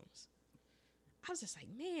problems. I was just like,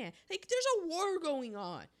 man, like, there's a war going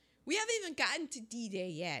on. We haven't even gotten to D-Day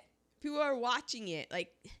yet. People are watching it, like,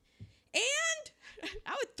 and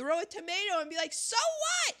I would throw a tomato and be like, so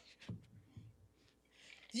what?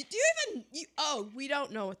 We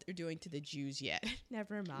don't know what they're doing to the Jews yet.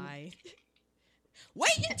 Never mind.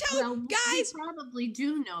 Wait until, guys. We probably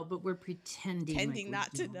do know, but we're pretending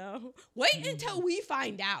Not to know. Wait until we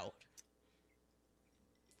find out.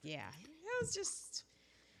 Yeah. I was just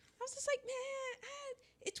like, man,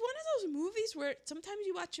 it's one of those movies where sometimes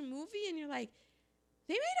you watch a movie and you're like,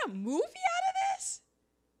 they made a movie out of this?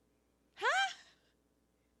 Huh?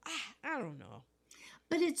 I don't know.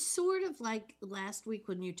 But it's sort of like last week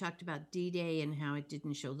when you talked about D-Day and how it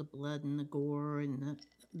didn't show the blood and the gore and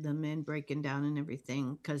the men breaking down and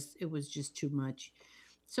everything because it was just too much.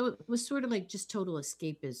 So it was sort of like just total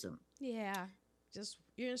escapism. Yeah.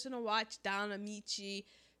 You're just going to watch Don Amici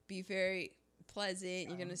be very pleasant.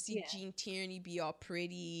 You're going to see Gene Tierney be all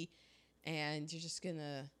pretty. And you're just going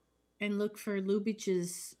to... And look for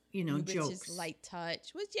Lubitsch's, jokes. Light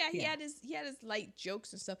touch. Which, he had his light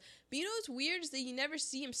jokes and stuff. But you know what's weird is that you never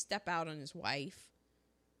see him step out on his wife.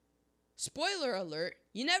 Spoiler alert.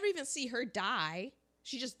 You never even see her die.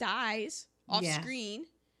 She just dies off screen.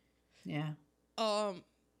 Yeah.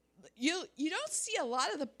 You don't see a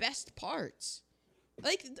lot of the best parts.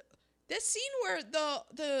 Like this scene where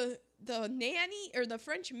the nanny or the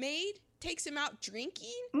French maid takes him out drinking.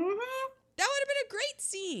 Mm-hmm. That would have been a great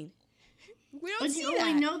scene. We don't see that.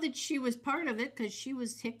 I know that she was part of it because she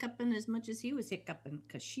was hiccuping as much as he was hiccuping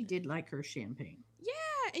because she did like her champagne.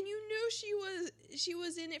 Yeah, and you knew she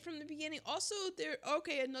was in it from the beginning. Also,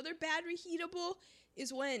 another Battery Heatable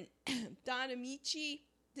is when Don Amici,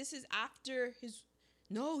 this is after he's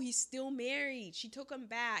still married. She took him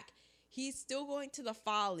back. He's still going to the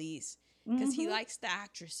Follies because he likes the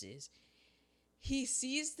actresses. He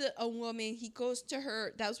sees a woman. He goes to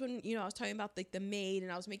her. That was when, I was talking about like the maid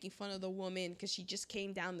and I was making fun of the woman because she just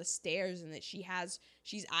came down the stairs and that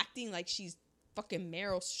she's acting like she's fucking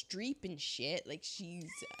Meryl Streep and shit. Like she's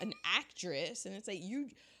an actress. And it's like, you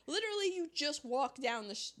just walk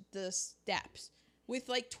down the steps with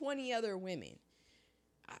like 20 other women.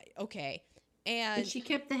 Okay. And But she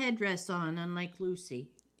kept the headdress on, unlike Lucy.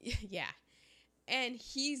 Yeah. And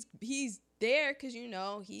he's there because,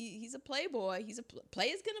 he's a playboy. He's play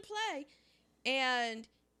is going to play. And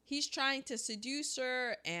he's trying to seduce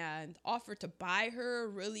her and offer to buy her a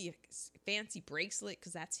really fancy bracelet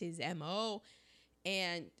because that's his MO.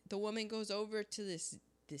 And the woman goes over to this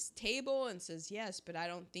table and says, yes, but I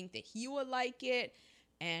don't think that he would like it.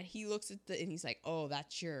 And he looks at and he's like, "Oh,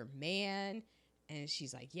 that's your man." And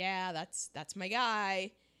she's like, "Yeah, that's my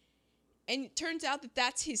guy." And it turns out that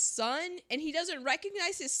that's his son, and he doesn't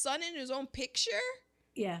recognize his son in his own picture.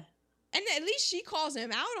 Yeah. And at least she calls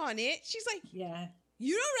him out on it. She's like, Yeah.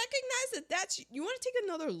 "You don't recognize that's you want to take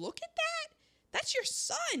another look at that? That's your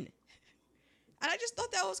son." And I just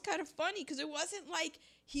thought that was kind of funny because it wasn't like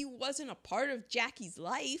he wasn't a part of Jackie's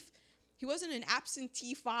life. He wasn't an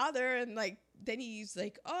absentee father, and like then he's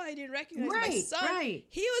like, "Oh, I didn't recognize my son." Right.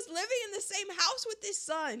 He was living in the same house with his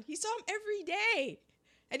son. He saw him every day,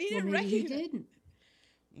 and he didn't Maybe he recognize. didn't.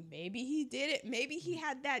 Maybe he did it. Maybe he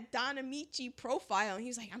had that Don Amici profile, and he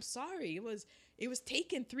was like, "I'm sorry, it was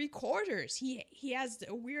taken 3/4. He has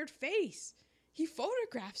a weird face. He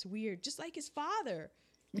photographs weird, just like his father."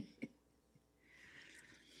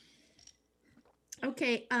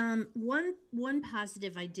 Okay, one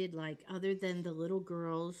positive I did like, other than the little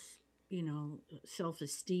girl's,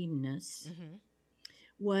 self-esteemness,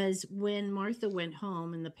 was when Martha went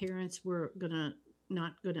home and the parents were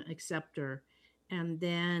not gonna accept her, and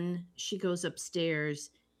then she goes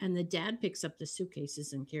upstairs and the dad picks up the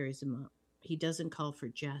suitcases and carries them up. He doesn't call for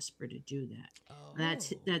Jasper to do that. Oh.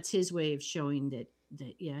 That's his way of showing that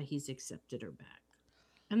yeah, he's accepted her back.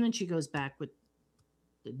 And then she goes back with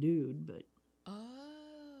the dude, but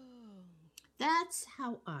Oh. that's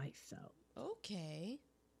how I felt. Okay.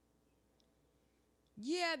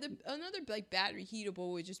 Yeah, another like bad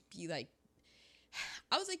reheatable would just be like,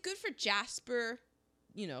 I was like, good for Jasper,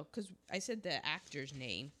 because I said the actor's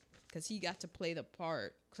name, because he got to play the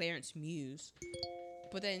part, Clarence Muse.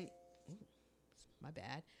 But then, my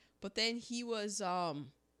bad. But then he was,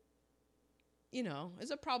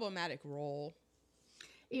 it's a problematic role.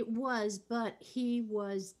 It was, but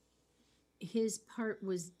his part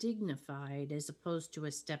was dignified as opposed to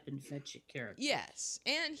a step and fetch it character. Yes,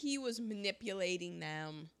 and he was manipulating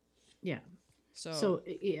them. Yeah. So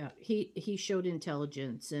yeah, he showed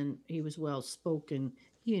intelligence and he was well spoken,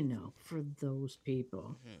 for those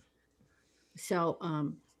people. Mm-hmm. So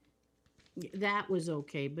that was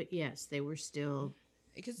okay, but yes, they were still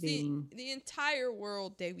because the entire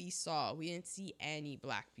world that we saw, we didn't see any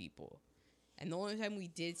black people. And the only time we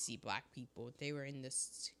did see black people, they were in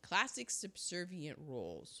this classic subservient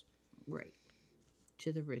roles. Right.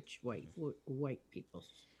 To the rich white people.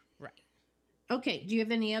 Right. Okay. Do you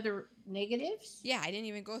have any other negatives? Yeah, I didn't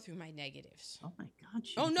even go through my negatives. Oh my God.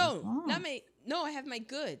 Oh no, no, I have my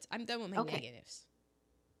goods. I'm done with my negatives.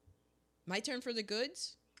 My turn for the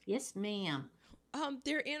goods? Yes, ma'am.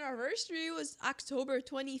 Their anniversary was October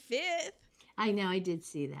 25th. I know, I did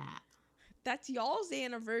see that. That's y'all's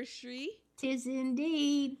anniversary. 'Tis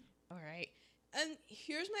indeed. All right. And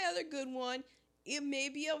here's my other good one. It may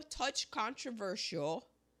be a touch controversial,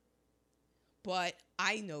 but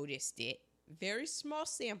I noticed it. Very small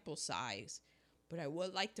sample size. But I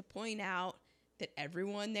would like to point out that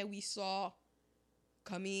everyone that we saw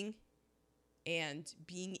coming and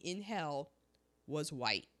being in hell was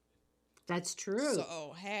white. That's true.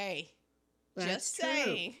 So, hey, That's just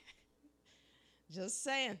saying. Just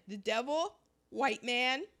saying. The devil, white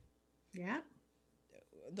man. Yeah.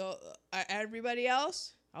 Everybody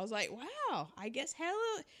else, I was like, wow, I guess hell,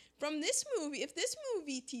 from this movie, if this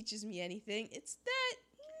movie teaches me anything, it's that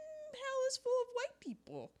hell is full of white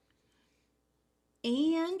people.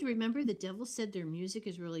 And remember, the devil said their music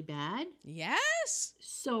is really bad? Yes.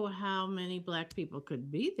 So how many black people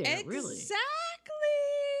could be there, really? Exactly.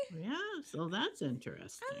 Yeah, so that's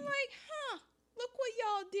interesting. I'm like, look what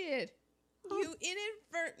y'all did. You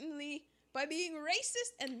inadvertently, by being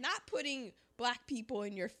racist and not putting black people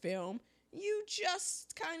in your film, you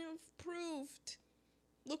just kind of proved.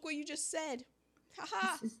 Look what you just said.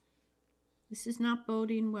 Haha. This is not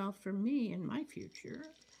boding well for me in my future.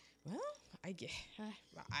 Well, I guess.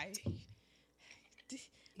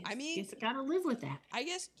 I mean, guess I gotta live with that. I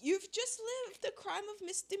guess you've just lived the crime of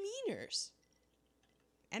misdemeanors,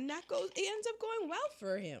 and it ends up going well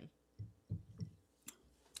for him.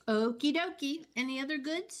 Okie dokie. Any other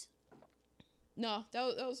goods? No,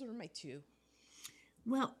 those were my two.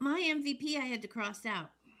 Well, my MVP I had to cross out.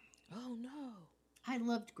 Oh, no. I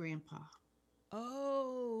loved Grandpa.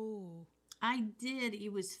 Oh. I did. He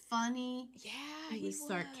was funny. Yeah, he was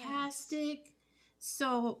sarcastic.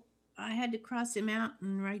 So I had to cross him out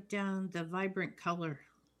and write down the vibrant color.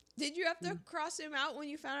 Did you have to cross him out when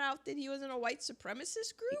you found out that he was in a white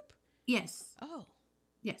supremacist group? Yes. Oh.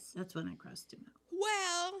 Yes, that's when I crossed him out.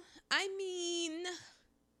 Well, I mean,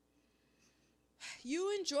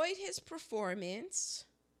 you enjoyed his performance.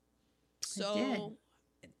 So I did.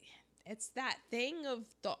 It's that thing of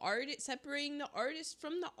the artist separating the artist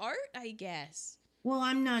from the art, I guess. Well,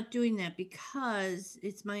 I'm not doing that because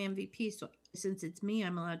it's my MVP. So since it's me,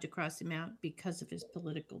 I'm allowed to cross him out because of his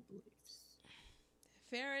political beliefs.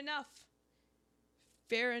 Fair enough.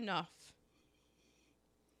 Fair enough.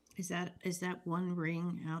 Is that one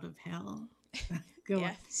ring out of hell? Go on.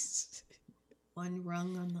 Yes. One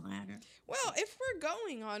rung on the ladder. Well, if we're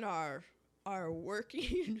going on our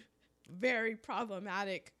working, very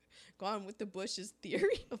problematic, gone with the bushes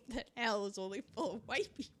theory of that hell is only full of white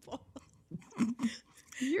people,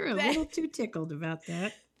 You're a Then- little too tickled about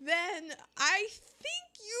that. then I think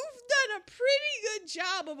you've done a pretty good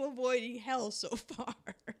job of avoiding hell so far.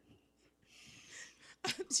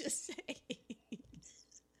 I'm just saying.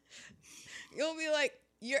 You'll be like,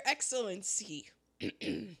 Your Excellency,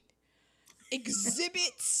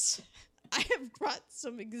 exhibits. I have brought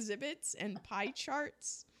some exhibits and pie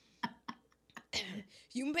charts.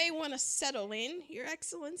 You may want to settle in, Your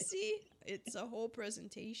Excellency. It's a whole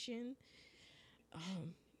presentation.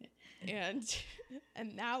 And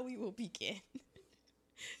now we will begin.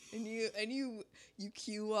 And you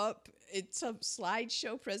queue up. It's a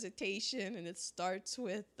slideshow presentation, and it starts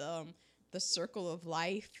with the circle of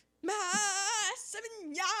life.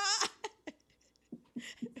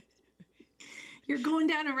 You're going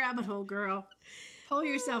down a rabbit hole, girl. Pull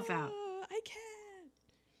yourself out. I can.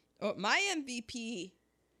 Oh, my MVP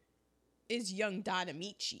is young Don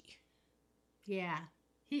Amici. Yeah,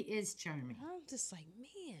 he is charming. I'm just like,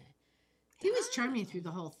 man. He was charming through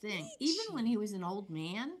the whole thing. Even when he was an old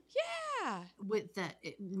man, Yeah. with that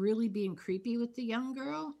really being creepy with the young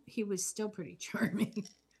girl, he was still pretty charming.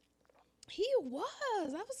 He was.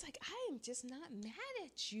 I was like, I am just not mad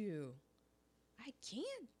at you. I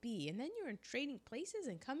can't be. And then you're in Trading Places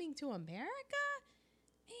and Coming to America?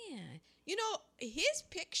 Man. You know, his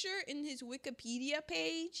picture in his Wikipedia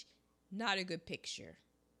page, not a good picture.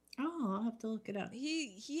 Oh, I'll have to look it up.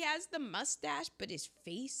 He has the mustache, but his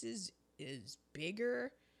face is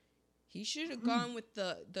bigger. He should have gone with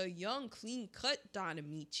the young, clean-cut Don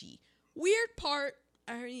Amici. Weird part,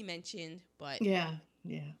 I already mentioned, but Yeah.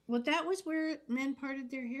 Well, that was where men parted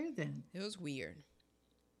their hair then. it was weird.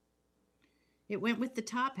 It went with the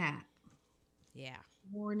top hat, Yeah,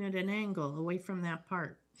 worn at an angle away from that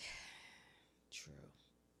part. true.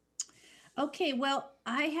 Okay, well,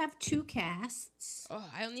 I have two casts. Oh,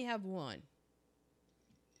 I only have one.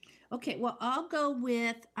 Okay, well, I'm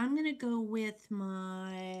going to go with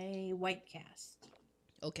my white cast.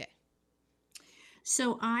 Okay.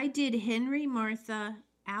 So I did Henry, Martha,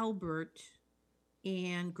 Albert,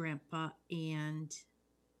 and Grandpa, and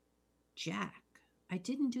Jack. I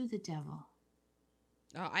didn't do the devil.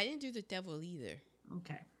 Oh, I didn't do the devil either.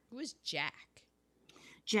 Okay. It was Jack.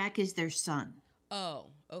 Jack is their son. Oh,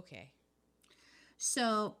 okay.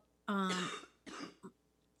 So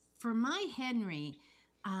for my Henry,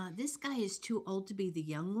 this guy is too old to be the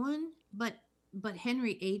young one, but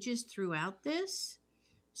Henry ages throughout this.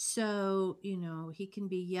 So, he can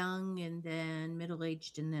be young and then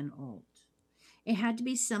middle-aged and then old. It had to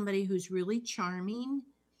be somebody who's really charming,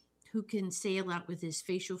 who can say a lot with his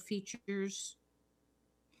facial features.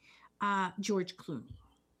 George Clooney.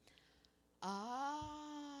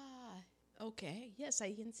 Ah, okay. Yes,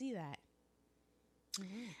 I can see that.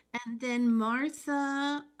 And then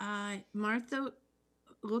Martha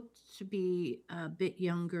looked to be a bit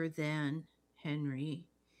younger than Henry,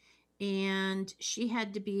 and she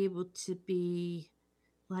had to be able to be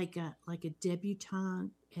like a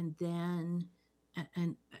debutante, and then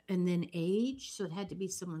age. So it had to be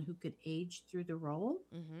someone who could age through the role.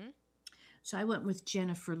 Mm-hmm. So I went with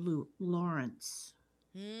Jennifer Lawrence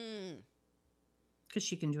because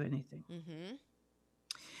she can do anything. Mm-hmm.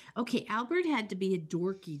 Okay, Albert had to be a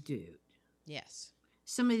dorky dude. Yes.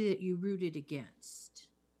 Somebody that you rooted against.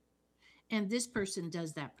 And this person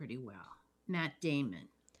does that pretty well. Matt Damon.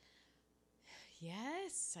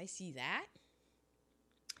 Yes, I see that.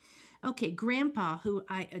 Okay, Grandpa, who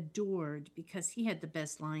I adored because he had the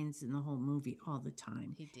best lines in the whole movie all the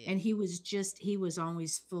time. He did. And he was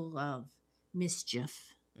always full of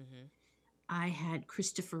mischief. Mm-hmm. I had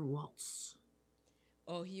Christopher Waltz.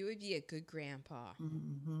 Oh, he would be a good grandpa.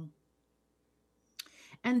 Mm-hmm.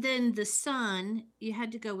 And then the son, you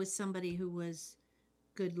had to go with somebody who was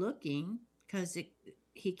good looking because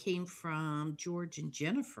he came from George and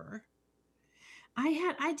Jennifer.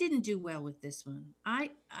 I didn't do well with this one. I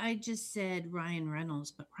just said Ryan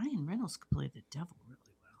Reynolds, but Ryan Reynolds could play the devil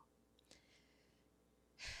really well.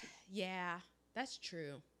 Yeah, that's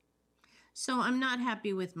true. So I'm not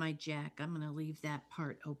happy with my Jack. I'm going to leave that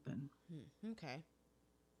part open. Okay.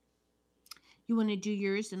 You want to do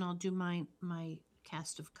yours and I'll do my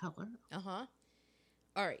cast of color? Uh-huh.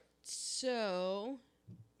 All right. So,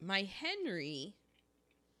 my Henry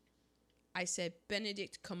I said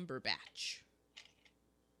Benedict Cumberbatch.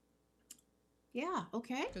 Yeah,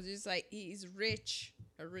 okay. Because he's rich,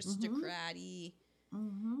 aristocrat-y.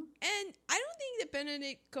 Mm-hmm. And I don't think that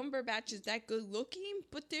Benedict Cumberbatch is that good looking,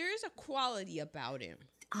 but there is a quality about him.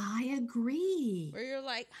 I agree. Where you're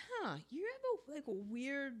like, you have a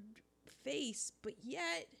weird face, but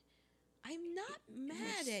yet I'm not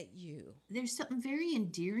mad at you. There's something very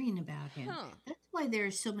endearing about him. Huh. That's why there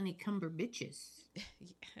are so many Cumberbitches.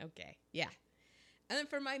 Okay, yeah. And then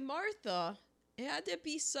for my Martha, it had to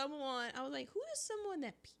be someone, I was like, who is someone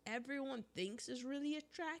that everyone thinks is really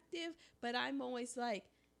attractive, but I'm always like,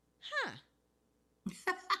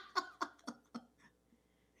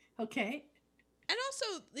 Okay. And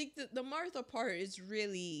also, like, the Martha part is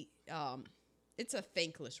really, it's a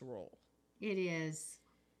thankless role. It is.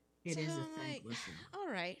 It is a thankless role. All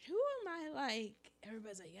right, who am I like?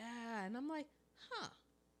 Everybody's like, yeah. And I'm like,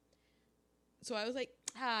 So I was like,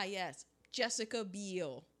 yes, Jessica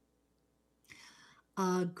Biel.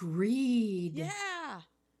 Agreed. Yeah.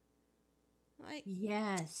 Like,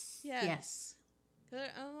 yes.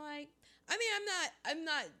 I'm like, I mean,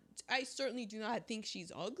 I certainly do not think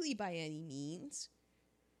she's ugly by any means.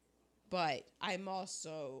 But I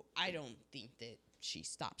don't think that she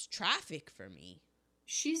stops traffic for me.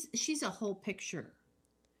 She's a whole picture.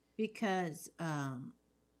 Because,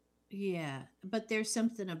 but there's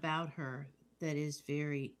something about her that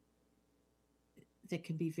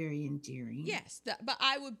can be very endearing. Yes, but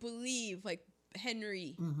I would believe, like,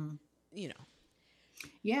 Henry,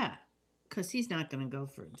 Yeah, because he's not going to go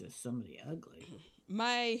for just somebody ugly.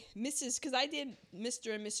 My Mrs., because I did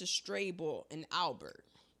Mr. and Mrs. Strable and Albert.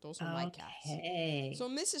 Those are my cats. So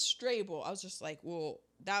Mrs. Strable, I was just like, well,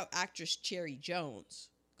 that actress Cherry Jones,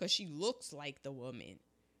 because she looks like the woman.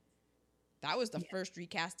 That was the first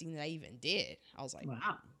recasting that I even did. I was like,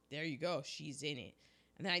 wow, there you go. She's in it.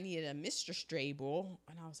 And then I needed a Mr. Strable.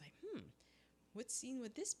 And I was like, what scene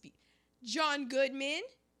would this be? John Goodman.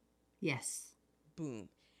 Yes. Boom.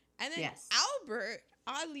 And then Albert,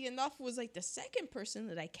 oddly enough, was like the second person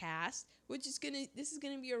that I cast, this is going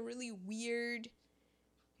to be a really weird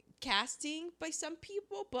casting by some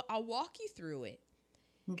people, but I'll walk you through it.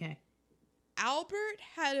 Okay. Albert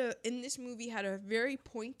in this movie had a very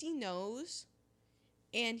pointy nose,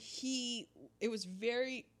 and he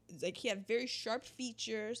had very sharp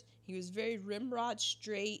features. He was very rimrod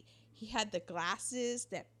straight. He had the glasses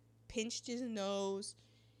that pinched his nose.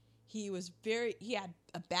 He had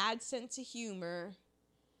a bad sense of humor.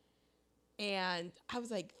 And I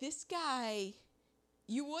was like, this guy,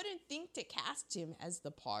 you wouldn't think to cast him as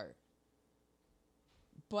the part.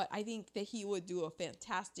 But I think that he would do a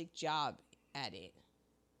fantastic job at it.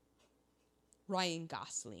 Ryan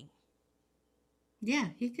Gosling. Yeah,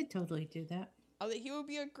 he could totally do that. I think he would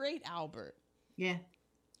be a great Albert. Yeah.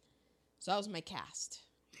 So that was my cast.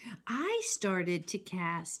 I started to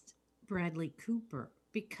cast Bradley Cooper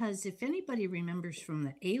because if anybody remembers from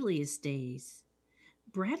the Alias days,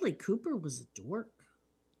 Bradley Cooper was a dork.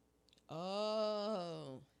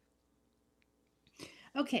 Oh.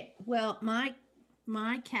 Okay, well, my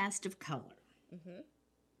cast of color. Mm-hmm.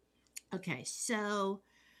 Okay, so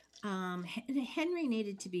Henry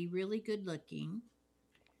needed to be really good looking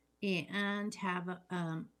and have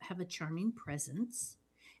a charming presence.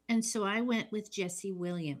 And so I went with Jesse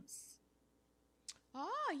Williams.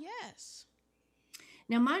 Ah, yes.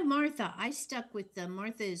 Now, my Martha, I stuck with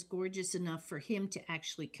Martha is gorgeous enough for him to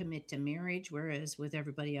actually commit to marriage, whereas with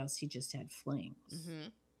everybody else, he just had flings. Mm-hmm.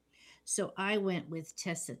 So I went with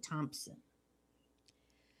Tessa Thompson.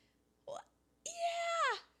 Well,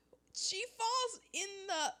 yeah. She falls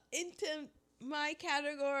into my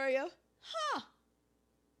category of, Oh,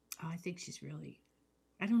 I think she's really,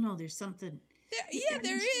 I don't know, there's something.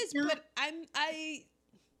 There is, but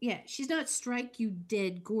Yeah, she's not strike you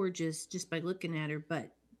dead gorgeous just by looking at her,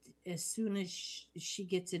 but as soon as she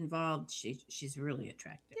gets involved, she's really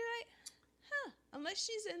attractive. Unless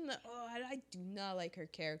she's in I do not like her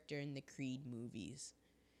character in the Creed movies.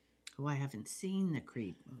 Oh, I haven't seen the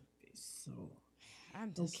Creed movies, so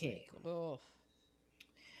I'm just okay.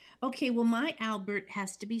 Okay, well, my Albert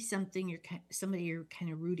has to be somebody you're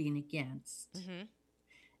kind of rooting against. Mm-hmm.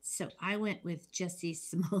 So I went with Jussie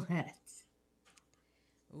Smollett.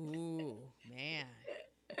 Ooh, man.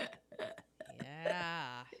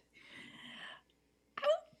 Yeah.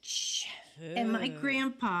 Ouch. And my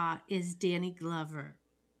grandpa is Danny Glover.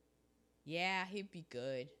 Yeah, he'd be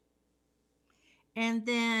good. And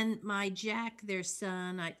then my Jack, their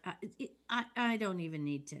son, I don't even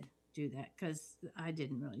need to do that because I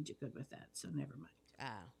didn't really do good with that, so never mind.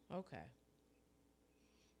 Ah, okay.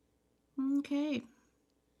 Okay.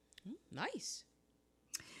 Nice.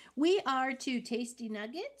 We are to Tasty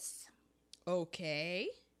Nuggets. Okay.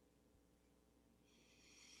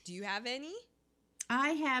 Do you have any? I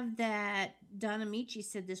have that Don Amici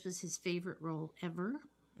said this was his favorite role ever.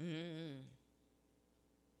 Mm.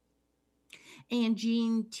 And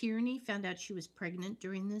Jean Tierney found out she was pregnant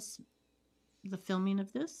during the filming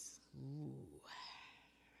of this. Ooh.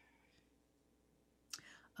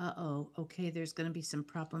 Uh-oh. Okay, there's going to be some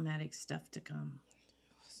problematic stuff to come.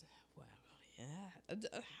 Well, yeah.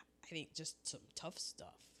 I think just some tough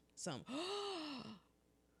stuff. Some.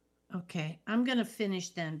 Okay, I'm going to finish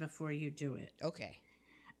then before you do it. Okay.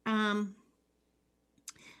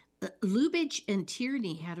 Lubitsch and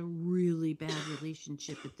Tierney had a really bad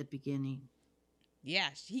relationship at the beginning. Yeah,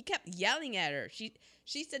 he kept yelling at her.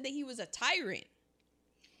 She said that he was a tyrant.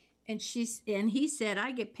 And he said,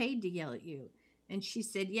 "I get paid to yell at you." And she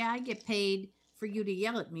said, "Yeah, I get paid for you to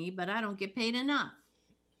yell at me, but I don't get paid enough."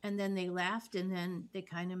 And then they laughed, and then they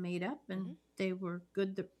kind of made up, and they were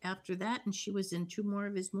good after that. And she was in 2 more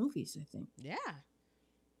of his movies, I think. Yeah.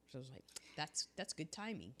 So I was like, that's good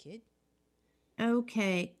timing, kid.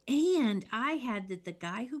 Okay. And I had that the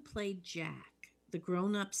guy who played Jack, the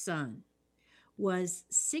grown-up son, was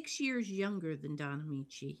 6 years younger than Don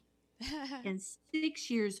Amici and 6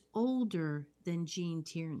 years older than Jean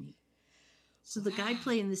Tierney. So the guy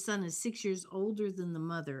playing the son is 6 years older than the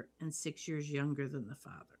mother and 6 years younger than the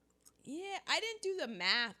father. Yeah, I didn't do the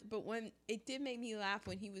math, but when it did make me laugh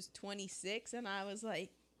when he was 26, and I was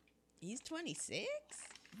like, he's 26?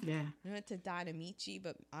 Yeah. I went to Don Amici,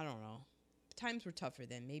 but I don't know. Times were tougher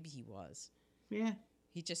then. Maybe he was. Yeah.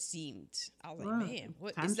 He just seemed. I was Well, like, man,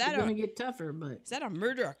 what times is that? Going to get tougher, but Is that a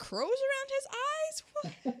murder of crows around his eyes?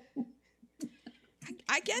 What?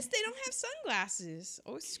 I guess they don't have sunglasses.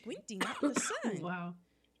 Oh, squinting out in the sun. Wow.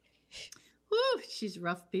 Woo, she's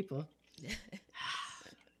rough people.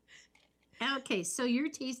 Okay, so your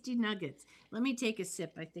Tasty Nuggets. Let me take a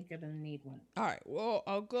sip. I think I'm going to need one. All right. Well,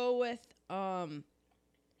 I'll go with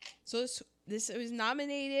so this was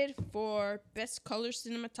nominated for Best Color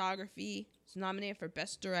Cinematography. It was nominated for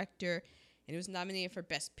Best Director, and it was nominated for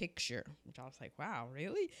Best Picture. Which I was like, wow,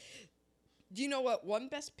 really? Do you know what won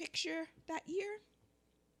Best Picture that year?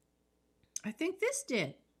 I think this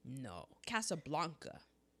did. No, Casablanca.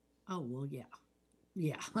 Oh, well, yeah.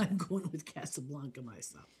 Yeah, I'm going with Casablanca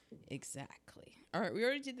myself. Exactly. All right, we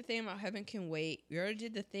already did the thing about Heaven Can Wait. We already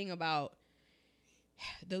did the thing about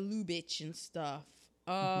the Lubitsch and stuff.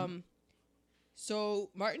 So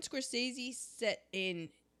Martin Scorsese set in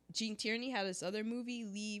Jean Tierney had this other movie,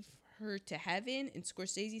 Leave Her to Heaven, and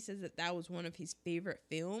Scorsese says that was one of his favorite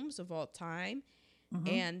films of all time,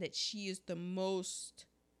 and that she is the most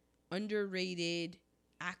underrated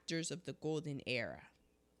actors of the golden era.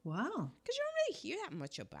 Wow. Because you don't really hear that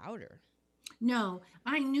much about her. No,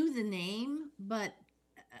 I knew the name, but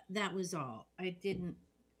that was all. I didn't.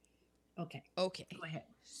 Okay. Okay. Go ahead.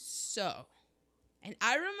 So, and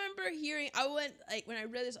I remember hearing, when I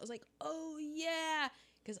read this, I was like, oh yeah.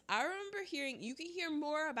 Because I remember hearing, you can hear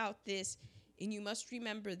more about this in You Must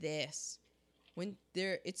Remember This.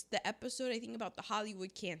 It's the episode, I think, about the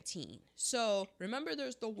Hollywood Canteen. So, remember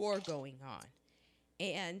there's the war going on.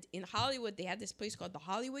 And in Hollywood, they had this place called the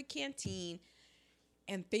Hollywood Canteen.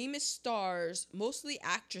 And famous stars, mostly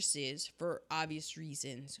actresses for obvious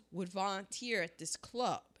reasons, would volunteer at this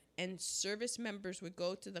club. And service members would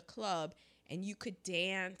go to the club and you could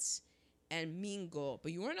dance and mingle.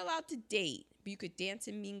 But you weren't allowed to date. But you could dance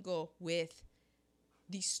and mingle with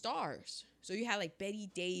these stars. So you had like Betty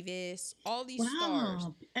Davis, all these stars.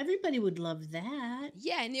 Everybody would love that.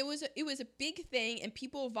 Yeah, and it was a big thing, and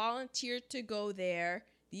people volunteered to go there,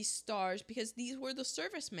 these stars, because these were the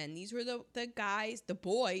servicemen. These were the guys, the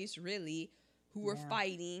boys, really, who were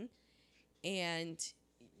fighting. And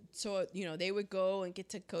so, they would go and get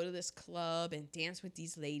to go to this club and dance with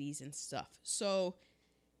these ladies and stuff. So,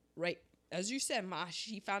 right, as you said, Ma,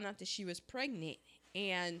 she found out that she was pregnant,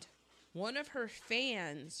 and one of her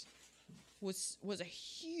fans was a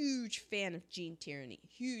huge fan of Jean Tierney,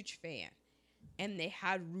 huge fan, and they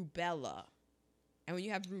had rubella. And when you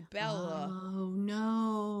have rubella, oh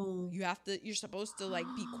no, you're supposed to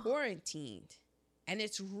be quarantined, and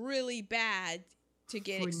it's really bad to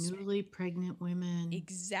get for newly pregnant women.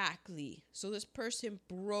 Exactly. So this person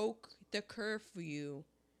broke the curfew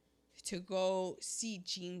to go see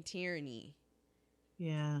Jean Tierney.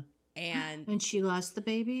 Yeah. And she lost the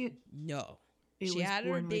baby? No. She had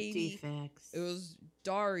her baby. With defects. It was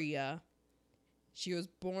Daria. She was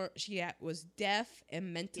born. She was deaf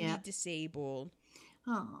and mentally disabled.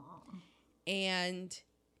 Oh. And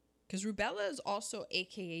because rubella is also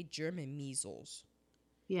AKA German measles.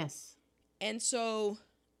 Yes. And so,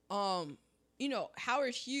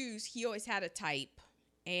 Howard Hughes, he always had a type,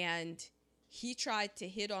 and he tried to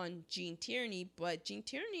hit on Jean Tierney, but Jean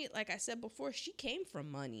Tierney, like I said before, she came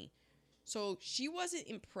from money. So she wasn't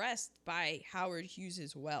impressed by Howard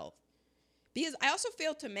Hughes's wealth. Because I also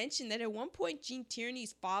failed to mention that at one point, Jean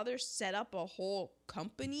Tierney's father set up a whole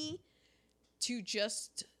company to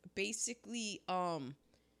just basically, what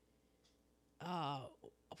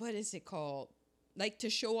is it called? Like to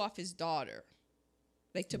show off his daughter.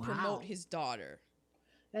 Like to promote his daughter.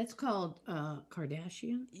 That's called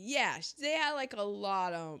Kardashian? Yeah, they had like a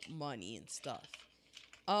lot of money and stuff.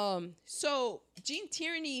 So Jean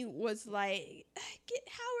Tierney was like, get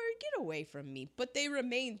away from me. But they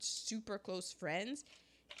remained super close friends.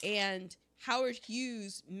 And Howard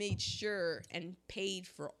Hughes made sure and paid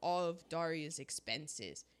for all of Daria's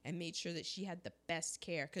expenses and made sure that she had the best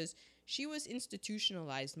care. Because she was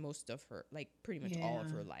institutionalized most of her, like pretty much all of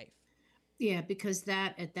her life. Yeah, because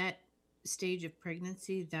at that stage of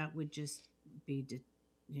pregnancy, that would just be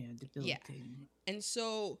debilitating. Yeah. And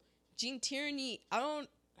so Jean Tierney,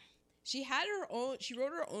 she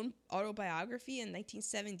wrote her own autobiography in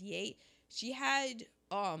 1978. She had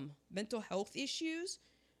mental health issues.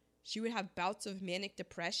 She would have bouts of manic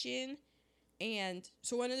depression. And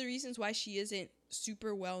so one of the reasons why she isn't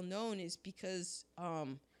super well known is because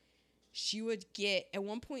she would at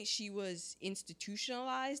one point she was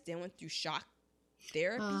institutionalized and went through shock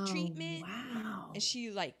therapy treatment. Wow. And she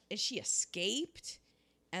escaped.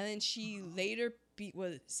 And then she later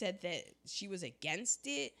said that she was against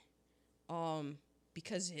it.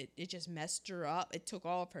 Because it just messed her up. It took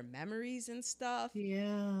all of her memories and stuff.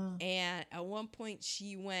 Yeah. And at one point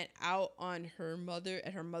she went out on her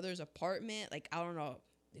mother's apartment. Like, I don't know,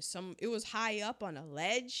 it was high up on a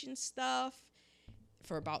ledge and stuff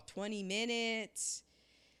for about 20 minutes.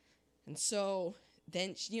 And so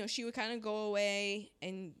then, she would kind of go away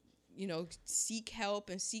and, seek help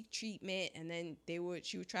and seek treatment. And then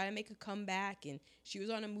she would try to make a comeback. And she was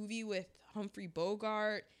on a movie with Humphrey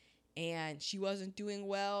Bogart. And she wasn't doing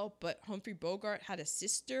well, but Humphrey Bogart had a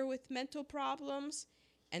sister with mental problems.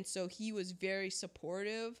 And so he was very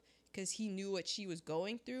supportive because he knew what she was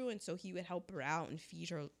going through. And so he would help her out and feed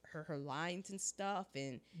her lines and stuff.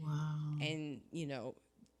 And, and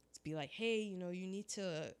be like, hey, you need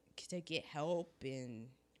to get help and,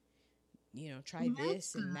 try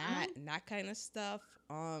this and that kind of stuff.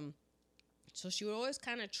 So she would always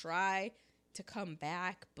kind of try to come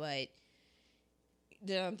back, but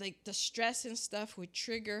the stress and stuff would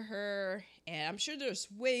trigger her, and I'm sure there's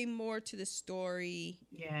way more to the story.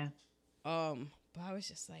 Yeah. But I was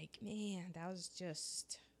just like, man, that's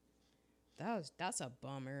a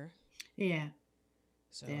bummer. Yeah.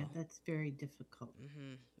 So yeah, that's very difficult.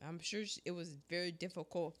 Mm-hmm. I'm sure it was very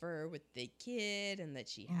difficult for her with the kid, and that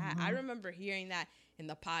she had. I remember hearing that in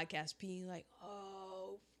the podcast, being like,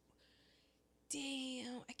 oh,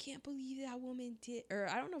 damn, I can't believe that woman did, or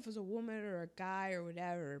I don't know if it was a woman or a guy or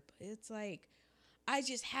whatever, but it's like, I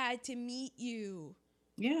just had to meet you.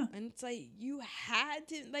 Yeah. And it's like, you had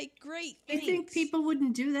to, like, great, thanks. You think people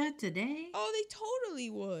wouldn't do that today? Oh, they totally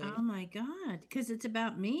would. Oh my God. Because it's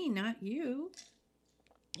about me, not you.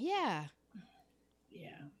 Yeah.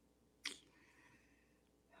 Yeah.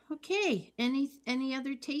 Okay. Any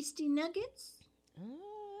other tasty nuggets?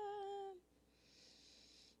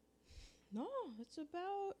 No, it's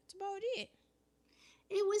about it.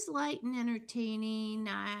 It was light and entertaining.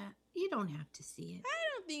 You don't have to see it. I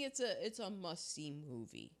don't think it's a must-see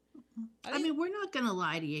movie. I mean, we're not going to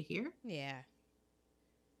lie to you here. Yeah.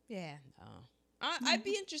 Yeah, no. I'd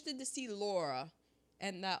be interested to see Laura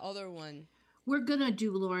and that other one. We're going to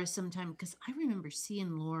do Laura sometime because I remember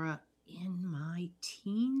seeing Laura in my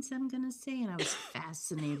teens, I'm going to say, and I was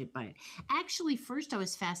fascinated by it. Actually, first I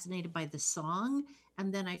was fascinated by the song,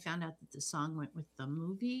 and then I found out that the song went with the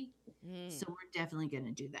movie. So we're definitely going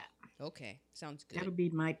to do that. Okay, sounds good. That'll be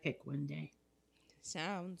my pick one day.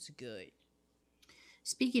 Sounds good.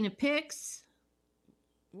 Speaking of picks.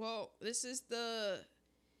 Well, this is the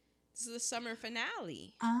summer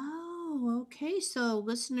finale. Oh, okay. So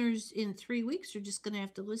listeners in 3 weeks are just going to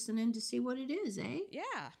have to listen in to see what it is, eh?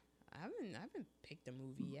 Yeah. I haven't picked a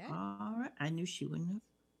movie yet. All right. I knew she wouldn't have.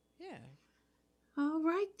 Yeah. All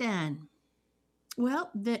right, then. Well,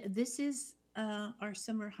 this is our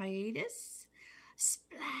summer hiatus.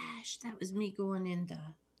 Splash. That was me going in the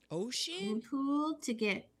ocean pool to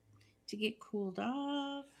get cooled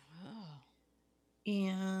off. Oh.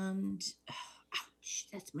 And ouch,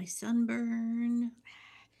 that's my sunburn.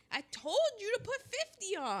 I told you to put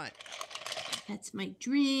 50 on. That's my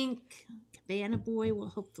drink. Cabana Boy will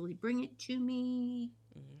hopefully bring it to me.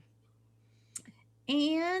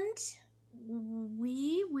 And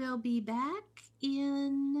we will be back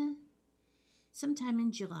in sometime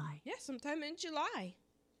in July. Yeah, sometime in July.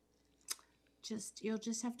 You'll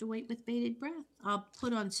just have to wait with bated breath. I'll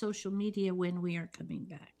put on social media when we are coming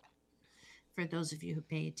back. For those of you who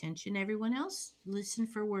pay attention, everyone else, listen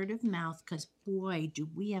for word of mouth, because boy, do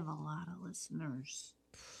we have a lot of listeners.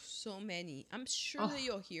 So many. I'm sure that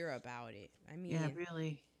you'll hear about it. I mean, Yeah,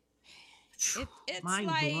 really. it's Mind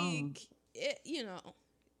blown. like you know.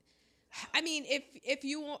 I mean, if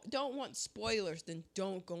you don't want spoilers, then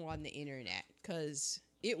don't go on the internet, because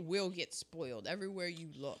it will get spoiled everywhere you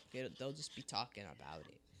look. They'll just be talking about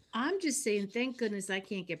it. I'm just saying, thank goodness I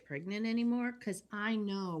can't get pregnant anymore, because I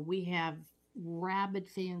know we have rabid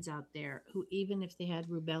fans out there who, even if they had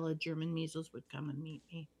rubella, German measles, would come and meet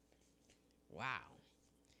me. Wow.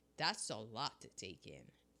 That's a lot to take in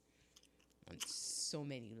on so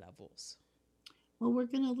many levels. Well, we're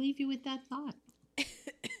going to leave you with that thought.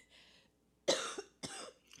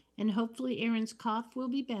 And hopefully Aaron's cough will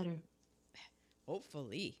be better.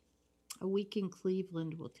 Hopefully. A week in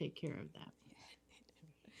Cleveland will take care of that.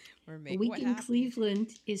 Or A week in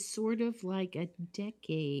Cleveland is sort of like a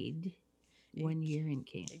decade 1 year in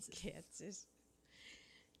Kansas. Kansas.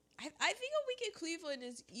 I think a week in Cleveland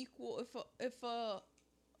is equal if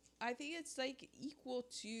I think it's like equal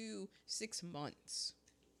to 6 months.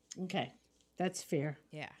 Okay, that's fair.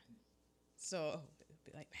 Yeah. So it'd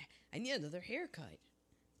be like, I need another haircut.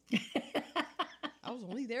 I was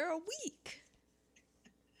only there a week.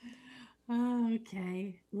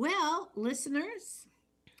 Okay. Well, listeners,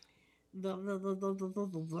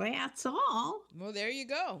 that's all. Well, there you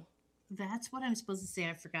go. That's what I'm supposed to say.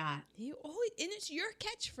 I forgot. And it's your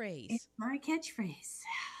catchphrase. It's my catchphrase.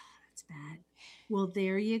 That's bad. Well,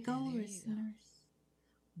 there you go, listeners.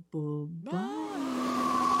 Bye-bye.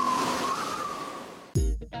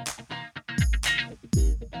 Bye.